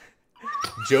 eh?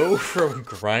 Joe from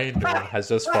Grindr has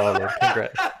just followed.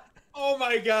 Congrats. Oh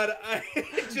my god, I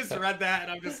just read that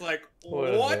and I'm just like,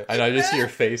 what? I know, I just see your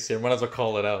face here. Might as well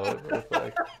call it out.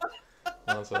 Like,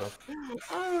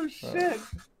 oh shit.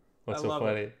 What's so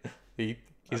funny?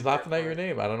 He's laughing at your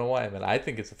name. I don't know why, man. I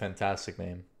think it's a fantastic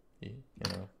name.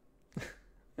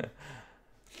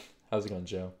 How's it going,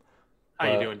 Joe?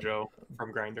 How you doing, Joe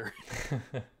from Grindr?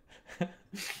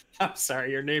 I'm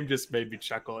sorry, your name just made me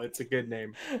chuckle. It's a good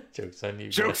name. Joke's on you.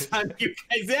 Joke's on you.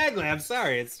 Exactly. I'm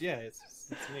sorry. It's me.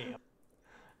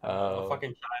 I'm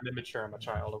fucking I'm immature. I'm a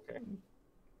child. Okay.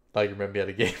 Thought you remember me at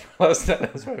a game last night.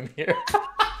 That's why I'm here.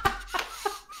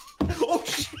 Oh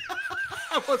shit!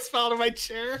 I almost fell out of my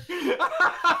chair.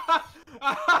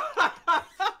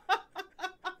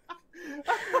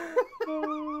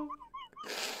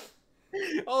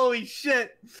 Holy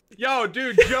shit. Yo,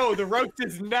 dude, Joe, the roast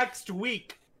is next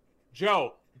week.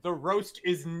 Joe, The roast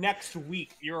is next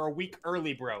week. You're a week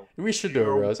early, bro. We should do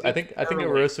a roast. I think a early.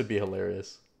 roast would be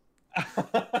hilarious. I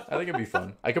think it'd be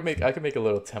fun. I could make a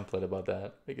little template about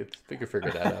that. We could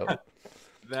figure that out.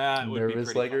 That would Nervous be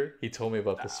pretty Liger. He told me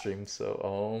about the stream, so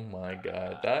oh my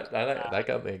god, that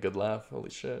got me a good laugh. Holy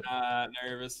shit. Not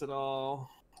nervous at all.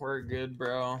 We're good,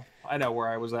 bro. I know where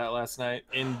I was at last night.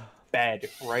 In bed,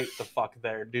 right the fuck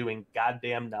there, doing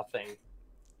goddamn nothing.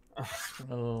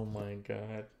 Oh my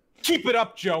god. Keep it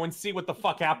up, Joe, and see what the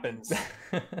fuck happens.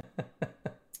 That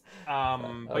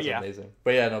But was yeah. amazing.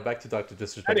 But yeah, no, back to Dr.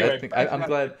 Disrespect. Anyway, I'm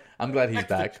glad he's back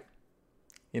to- back.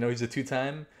 You know, he's a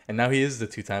 2-time, and now he is the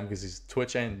 2-time because he's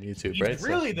Twitch and YouTube, He's right?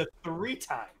 really the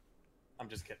 3-time. I'm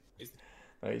just kidding.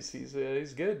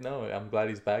 He's good. No, I'm glad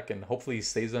he's back, and hopefully he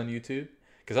stays on YouTube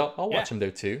because I'll watch him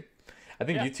there too. I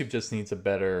think YouTube just needs a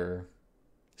better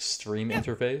stream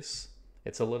interface.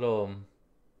 It's a little.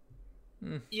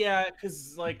 Yeah,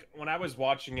 because like when I was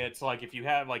watching it, so like if you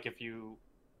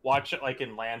watch it like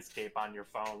in landscape on your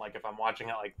phone, like if I'm watching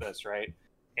it like this, right,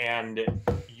 and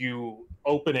you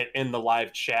open it in the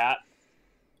live chat,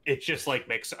 it just like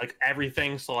makes like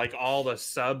everything. So like all the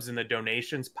subs and the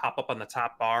donations pop up on the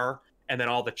top bar, and then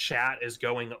all the chat is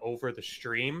going over the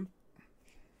stream.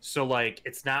 So like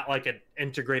it's not like an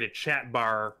integrated chat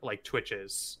bar like Twitch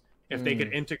is. If they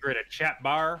could integrate a chat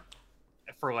bar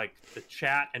for like the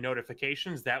chat and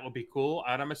notifications, that would be cool.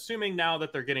 And I'm assuming now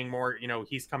that they're getting more,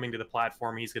 he's coming to the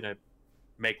platform, he's gonna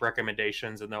make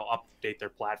recommendations and they'll update their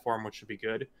platform, which should be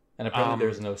good. And apparently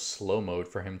there's no slow mode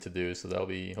for him to do, so that'll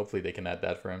be hopefully they can add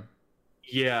that for him.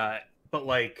 Yeah, but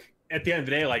like at the end of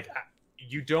the day, like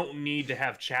you don't need to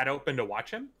have chat open to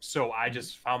watch him. So I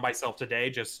just found myself today,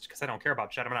 just because I don't care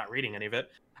about chat, I'm not reading any of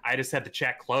it. I just had the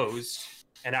chat closed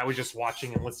and I was just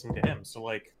watching and listening to him. So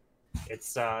like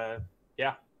it's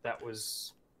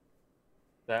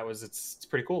it's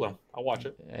pretty cool though. I'll watch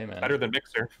it. Hey man, Better than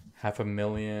Mixer.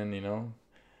 500,000,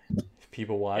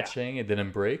 people watching. It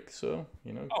didn't break, so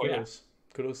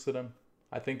kudos to them.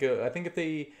 I think if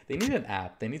they need an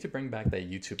app, they need to bring back that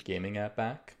YouTube gaming app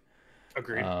back.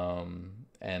 Agreed.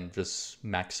 And just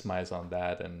maximize on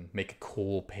that and make a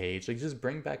cool page. Like just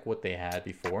bring back what they had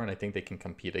before, and I think they can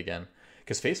compete again.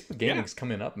 Because Facebook Gaming's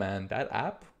coming up, man. That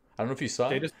app, I don't know if you saw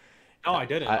it. No, I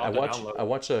didn't. I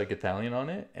watched a Gatalion on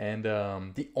it, and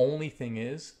the only thing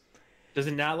is, does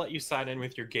it not let you sign in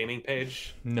with your gaming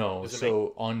page? No.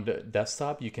 So on the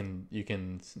desktop, you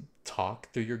can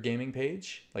talk through your gaming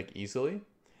page like easily.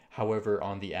 However,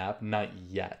 on the app, not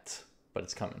yet, but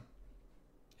it's coming.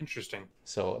 Interesting.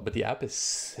 So, but the app is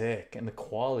sick, and the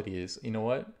quality is, you know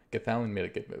what? Gatalion made a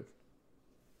good move.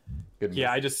 Good move.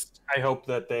 Yeah, I hope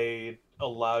that they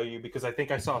allow you, because I think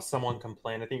I saw someone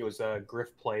complain. I think it was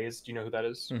Griff Plays. Do you know who that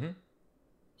is? Mm-hmm.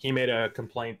 He made a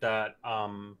complaint that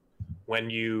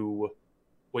when you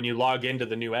log into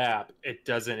the new app,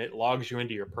 it logs you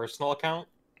into your personal account.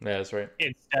 Yeah, that's right.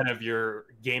 Instead of your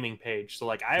gaming page. So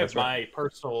like I have my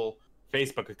personal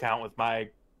Facebook account with my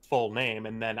full name,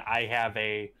 and then I have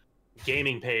a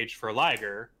gaming page for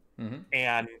Liger,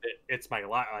 and it's my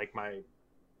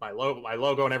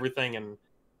logo and everything,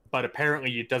 but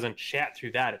apparently it doesn't chat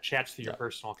through that. It chats through your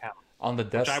personal account. On the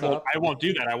desktop, I won't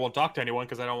do that. I won't talk to anyone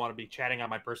because I don't want to be chatting on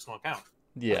my personal account.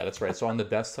 Yeah, that's right. So on the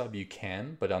desktop you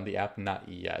can, but on the app not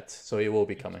yet. So it will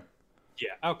be coming.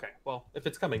 Yeah. Okay. Well, if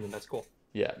it's coming, then that's cool.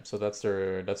 Yeah. So that's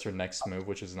their next move,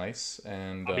 which is nice.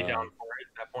 And I'll be down for it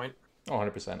at that point.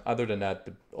 100%. Other than that,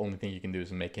 the only thing you can do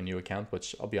is make a new account,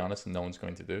 which I'll be honest, no one's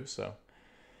going to do. So,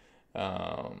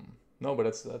 no, but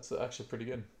that's actually pretty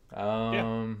good.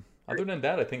 Other than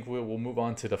that, I think we'll move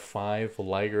on to the 5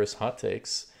 Liger's hot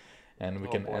takes. And we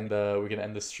can end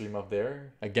the stream up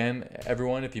there. Again,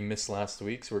 everyone, if you missed last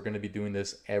week's, we're going to be doing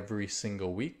this every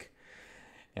single week.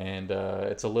 And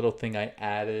it's a little thing I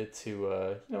added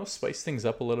to spice things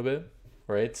up a little bit,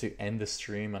 right? To end the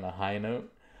stream on a high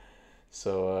note.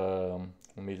 So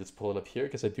let me just pull it up here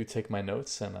because I do take my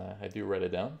notes and I do write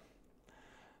it down.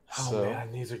 Oh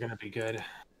man, these are going to be good.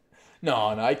 No,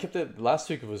 I kept it. Last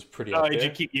week it was pretty. Oh, did you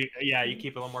keep? You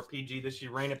keep a little more PG this year.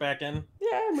 Rein it back in.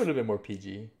 Yeah, a little bit more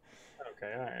PG.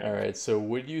 Okay, all right. All right. So,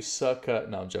 would you suck?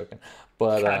 No, I'm joking.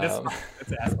 But that's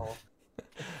asshole.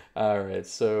 All right.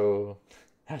 So,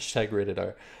 #rated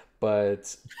R.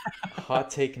 But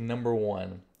hot take number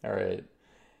 1. All right.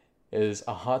 Is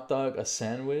a hot dog a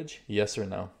sandwich? Yes or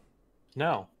no?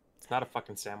 No, it's not a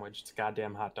fucking sandwich. It's a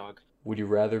goddamn hot dog. Would you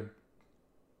rather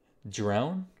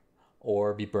drown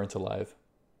or be burnt alive?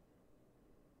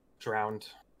 Drowned.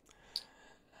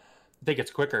 I think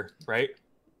it's quicker, right?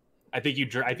 I think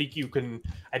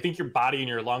your body and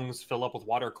your lungs fill up with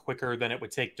water quicker than it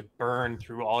would take to burn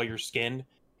through all your skin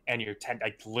and your tent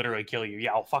like literally kill you.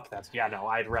 Yeah, oh fuck that. Yeah, no,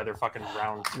 I'd rather fucking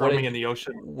drown. What Throw me I- in the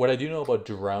ocean. What I do know about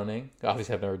drowning,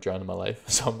 obviously I've never drowned in my life,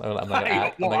 so I'm not gonna Hey,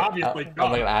 act. well, obviously I'm not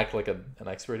not. gonna act like an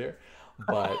expert here.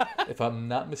 But if I'm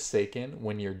not mistaken,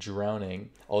 when you're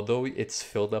drowning, although it's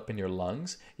filled up in your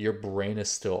lungs, your brain is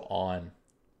still on.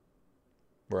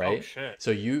 Right? Oh shit.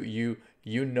 So you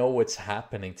know what's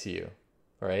happening to you,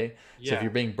 right? So if Yeah.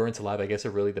 you're being burnt alive, I guess it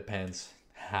really depends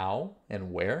how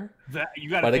and where. That, you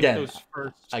gotta But think again, those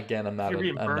first. Again, I'm If not you're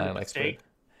being I'm burned not at an the expert. stake.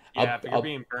 I'll- Yeah, if you're I'll-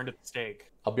 being burned at the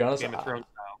stake. I'll be honest. Game of Thrones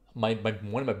style. My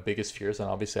one of my biggest fears, and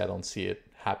obviously I don't see it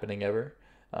happening ever,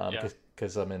 Yeah.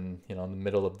 because I'm in in the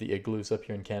middle of the igloos up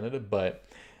here in Canada, but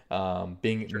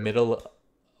being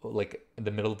like in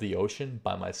the middle of the ocean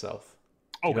by myself.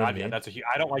 Oh You know what I god, yeah, mean? that's a huge.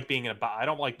 I don't like being in I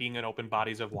don't like being in open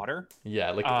bodies of water.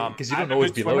 Yeah, like because you I'm don't a know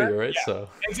what's good below swimmer, you, right? yeah. So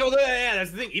And so yeah, that's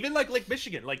the thing. Even like Lake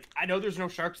Michigan, like I know there's no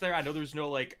sharks there. I know there's no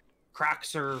like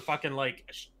crocks or fucking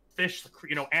like fish,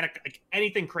 like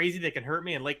anything crazy that can hurt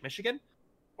me in Lake Michigan,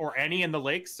 or any in the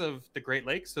lakes of the Great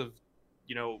Lakes of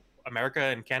America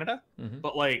and Canada. Mhm.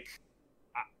 But like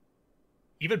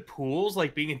even pools,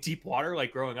 like being in deep water,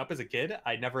 like growing up as a kid,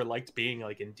 I never liked being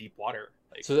like in deep water.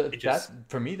 Like, so it just that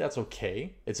for me that's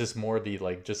okay. It's just more the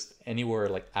like just anywhere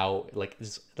like out like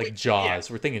like Yeah. Jaws.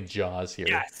 We're thinking Jaws here.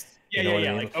 yes, yeah, You know yeah, what I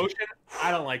yeah. mean? Like ocean,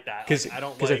 I don't like that. Because Like, I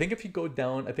don't I like. think if you go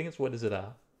down, I think it's what is it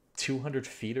 200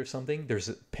 feet or something. There's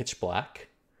pitch black.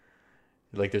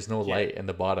 Like there's no Yeah. light in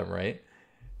the bottom, right?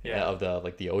 Yeah. Of the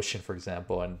like the ocean, for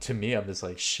example. And to me, I'm just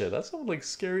like shit. That sounds like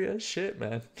scary as shit,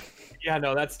 man. Yeah,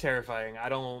 no, that's terrifying.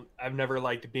 I've never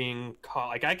liked being caught.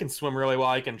 Like, I can swim really well,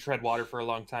 I can tread water for a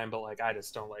long time, but like, I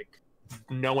just don't like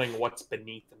knowing what's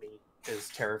beneath me is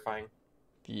terrifying.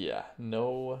 Yeah.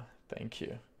 No, thank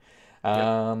you.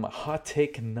 Yeah. Hot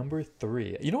take number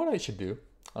 3. You know what I should do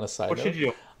on a side What note? should you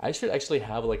do? I should actually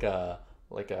have like a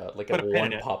Put a one pin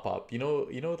in it. pop up. You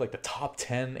know like the top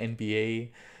 10 NBA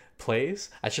plays.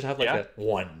 I should have like Yeah. a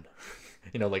one.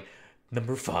 Like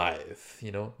number 5.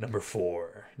 Number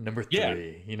 4, number 3. Yeah. Like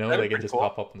That'd be it pretty just cool.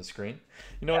 pop up on the screen.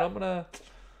 You know what?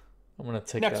 I'm gonna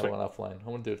take Next that week. one offline. I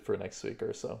want to do it for next week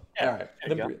or so. Yeah, All right.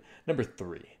 there you go. Number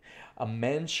 3. A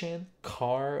mansion,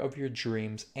 car of your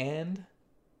dreams, and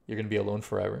you're gonna be alone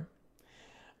forever.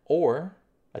 Or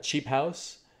a cheap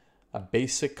house, a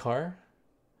basic car,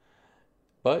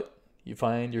 but you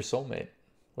find your soulmate.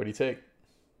 What do you take?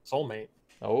 Soulmate.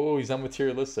 Oh, he's not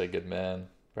materialistic. Good man.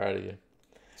 Proud of you.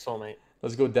 Soulmate.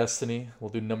 Let's go Destiny. We'll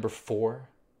do number 4.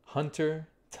 Hunter,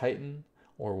 Titan,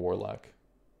 or Warlock.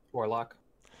 Warlock.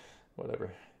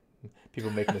 Whatever. People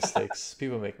make mistakes.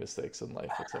 People make mistakes in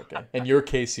life. It's okay. In your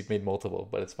case, you've made multiple,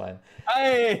 but it's fine.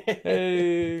 Hey!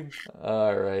 Hey.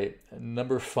 All right.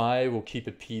 Number 5, we'll keep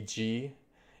it PG.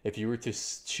 If you were to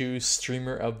choose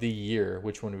streamer of the year,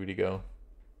 which one would you go?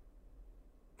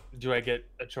 Do I get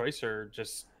a choice or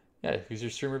just Yeah, who's your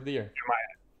streamer of the year?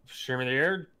 streamer of the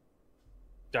year?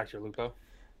 Dr. Lupo.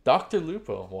 Dr.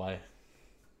 Lupo. Why?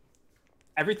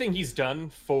 Everything he's done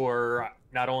for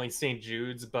not only St.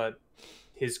 Jude's, but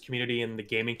his community and the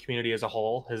gaming community as a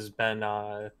whole has been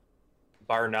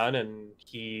bar none, and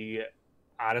he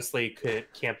honestly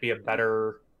can't be a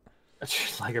better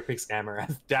Liger Pig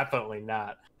scammer. Definitely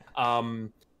not.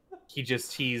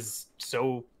 He's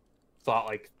so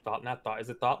is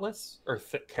it thoughtless or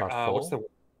Thoughtful. what's the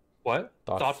what?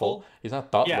 Thoughtful. He's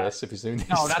not thoughtless if he's doing these.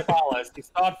 No, not thoughtless. He's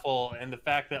thoughtful, and the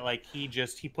fact that like he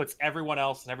puts everyone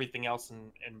else and everything else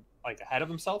in like ahead of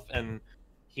himself, and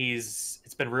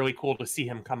it's been really cool to see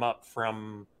him come up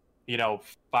from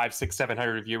 500, 600,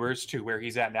 700 viewers to where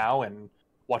he's at now, and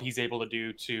what he's able to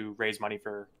do to raise money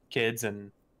for kids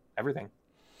and everything.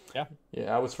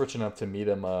 Yeah, I was fortunate enough to meet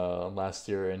him last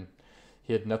year, and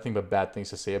he had nothing but bad things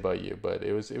to say about you. But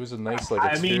it was a nice like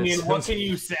I experience. mean, what can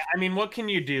you say? I mean, what can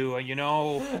you do?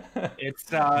 It's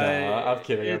No, I'm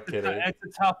kidding. I'm it's kidding. it's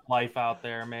a tough life out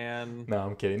there, man. No,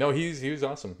 I'm kidding. No, he was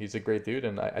awesome. He's a great dude,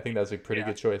 and I think that's a pretty Yeah.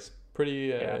 good choice.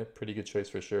 Pretty good choice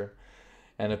for sure.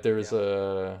 And if there was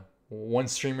a one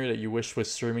streamer that you wish was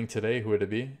streaming today, who would it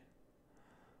be?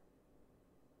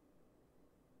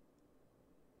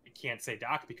 You can't say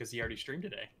Doc because he already streamed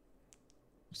today.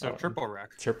 So Oh, Triple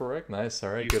Wreck. Triple Wreck, nice.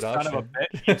 All right, You good son option. of a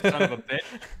bitch. You son of a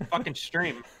bitch. Fucking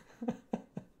stream.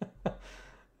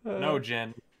 No,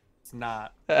 Jen. It's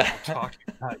not. I'm talking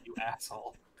about you,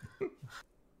 asshole.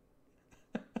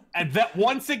 And that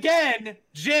once again,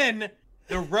 Jen,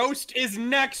 the roast is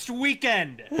next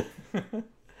weekend.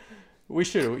 We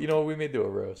should. You know, we may do a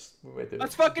roast. We may do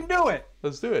Let's it. fucking do it.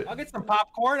 Let's do it. I'll get some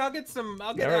popcorn. I'll get. All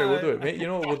right, we'll do it. You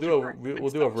know, we'll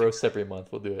do a roast every month.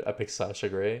 We'll do it. I pick Sasha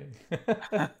Grey.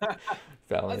 Let's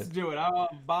Valiant. do it. I'll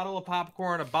have a bottle of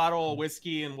popcorn, a bottle of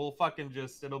whiskey, and we'll fucking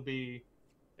just. It'll be.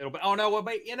 Oh no! Well,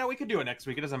 but we could do it next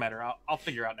week. It doesn't matter. I'll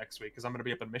figure out next week because I'm gonna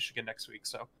be up in Michigan next week.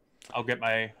 So I'll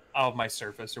have my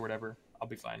Surface or whatever. I'll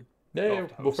be fine. Yeah,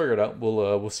 we'll figure it out.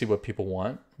 We'll see what people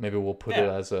want. Maybe we'll put it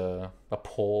Yeah. as a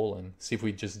poll and see if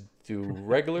we just do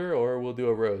regular or we'll do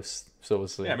a roast. So we'll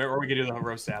see. Yeah, or we could do the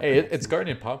roast after. Hey, it's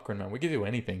Guardian Popcorn, man. We can do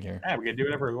anything here. Yeah, we can do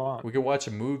whatever we want. We could watch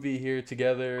a movie here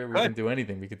together. We can do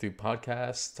anything. We could do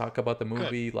podcasts, talk about the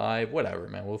movie live, whatever,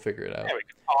 man. We'll figure it out. Yeah, we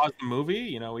could pause the movie.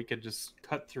 You know, we could just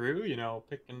cut through. You know,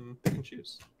 pick and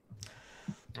choose.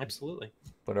 Absolutely.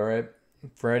 But all right,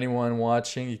 for anyone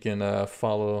watching, you can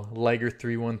follow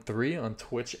Liger313 on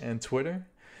Twitch and Twitter.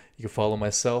 You can follow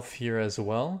myself here as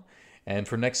well. And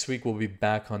for next week, we'll be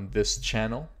back on this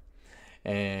channel.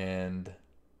 And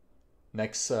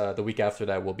the week after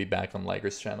that, we'll be back on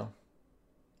Liger's channel.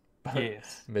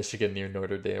 Yes. Michigan near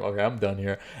Notre Dame. Okay, I'm done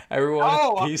here.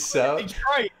 Everyone, peace out.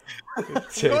 Detroit.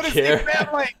 Take Go to care. Steve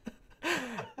Van Lake.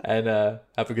 And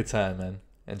have a good time, man.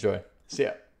 Enjoy. See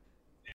ya.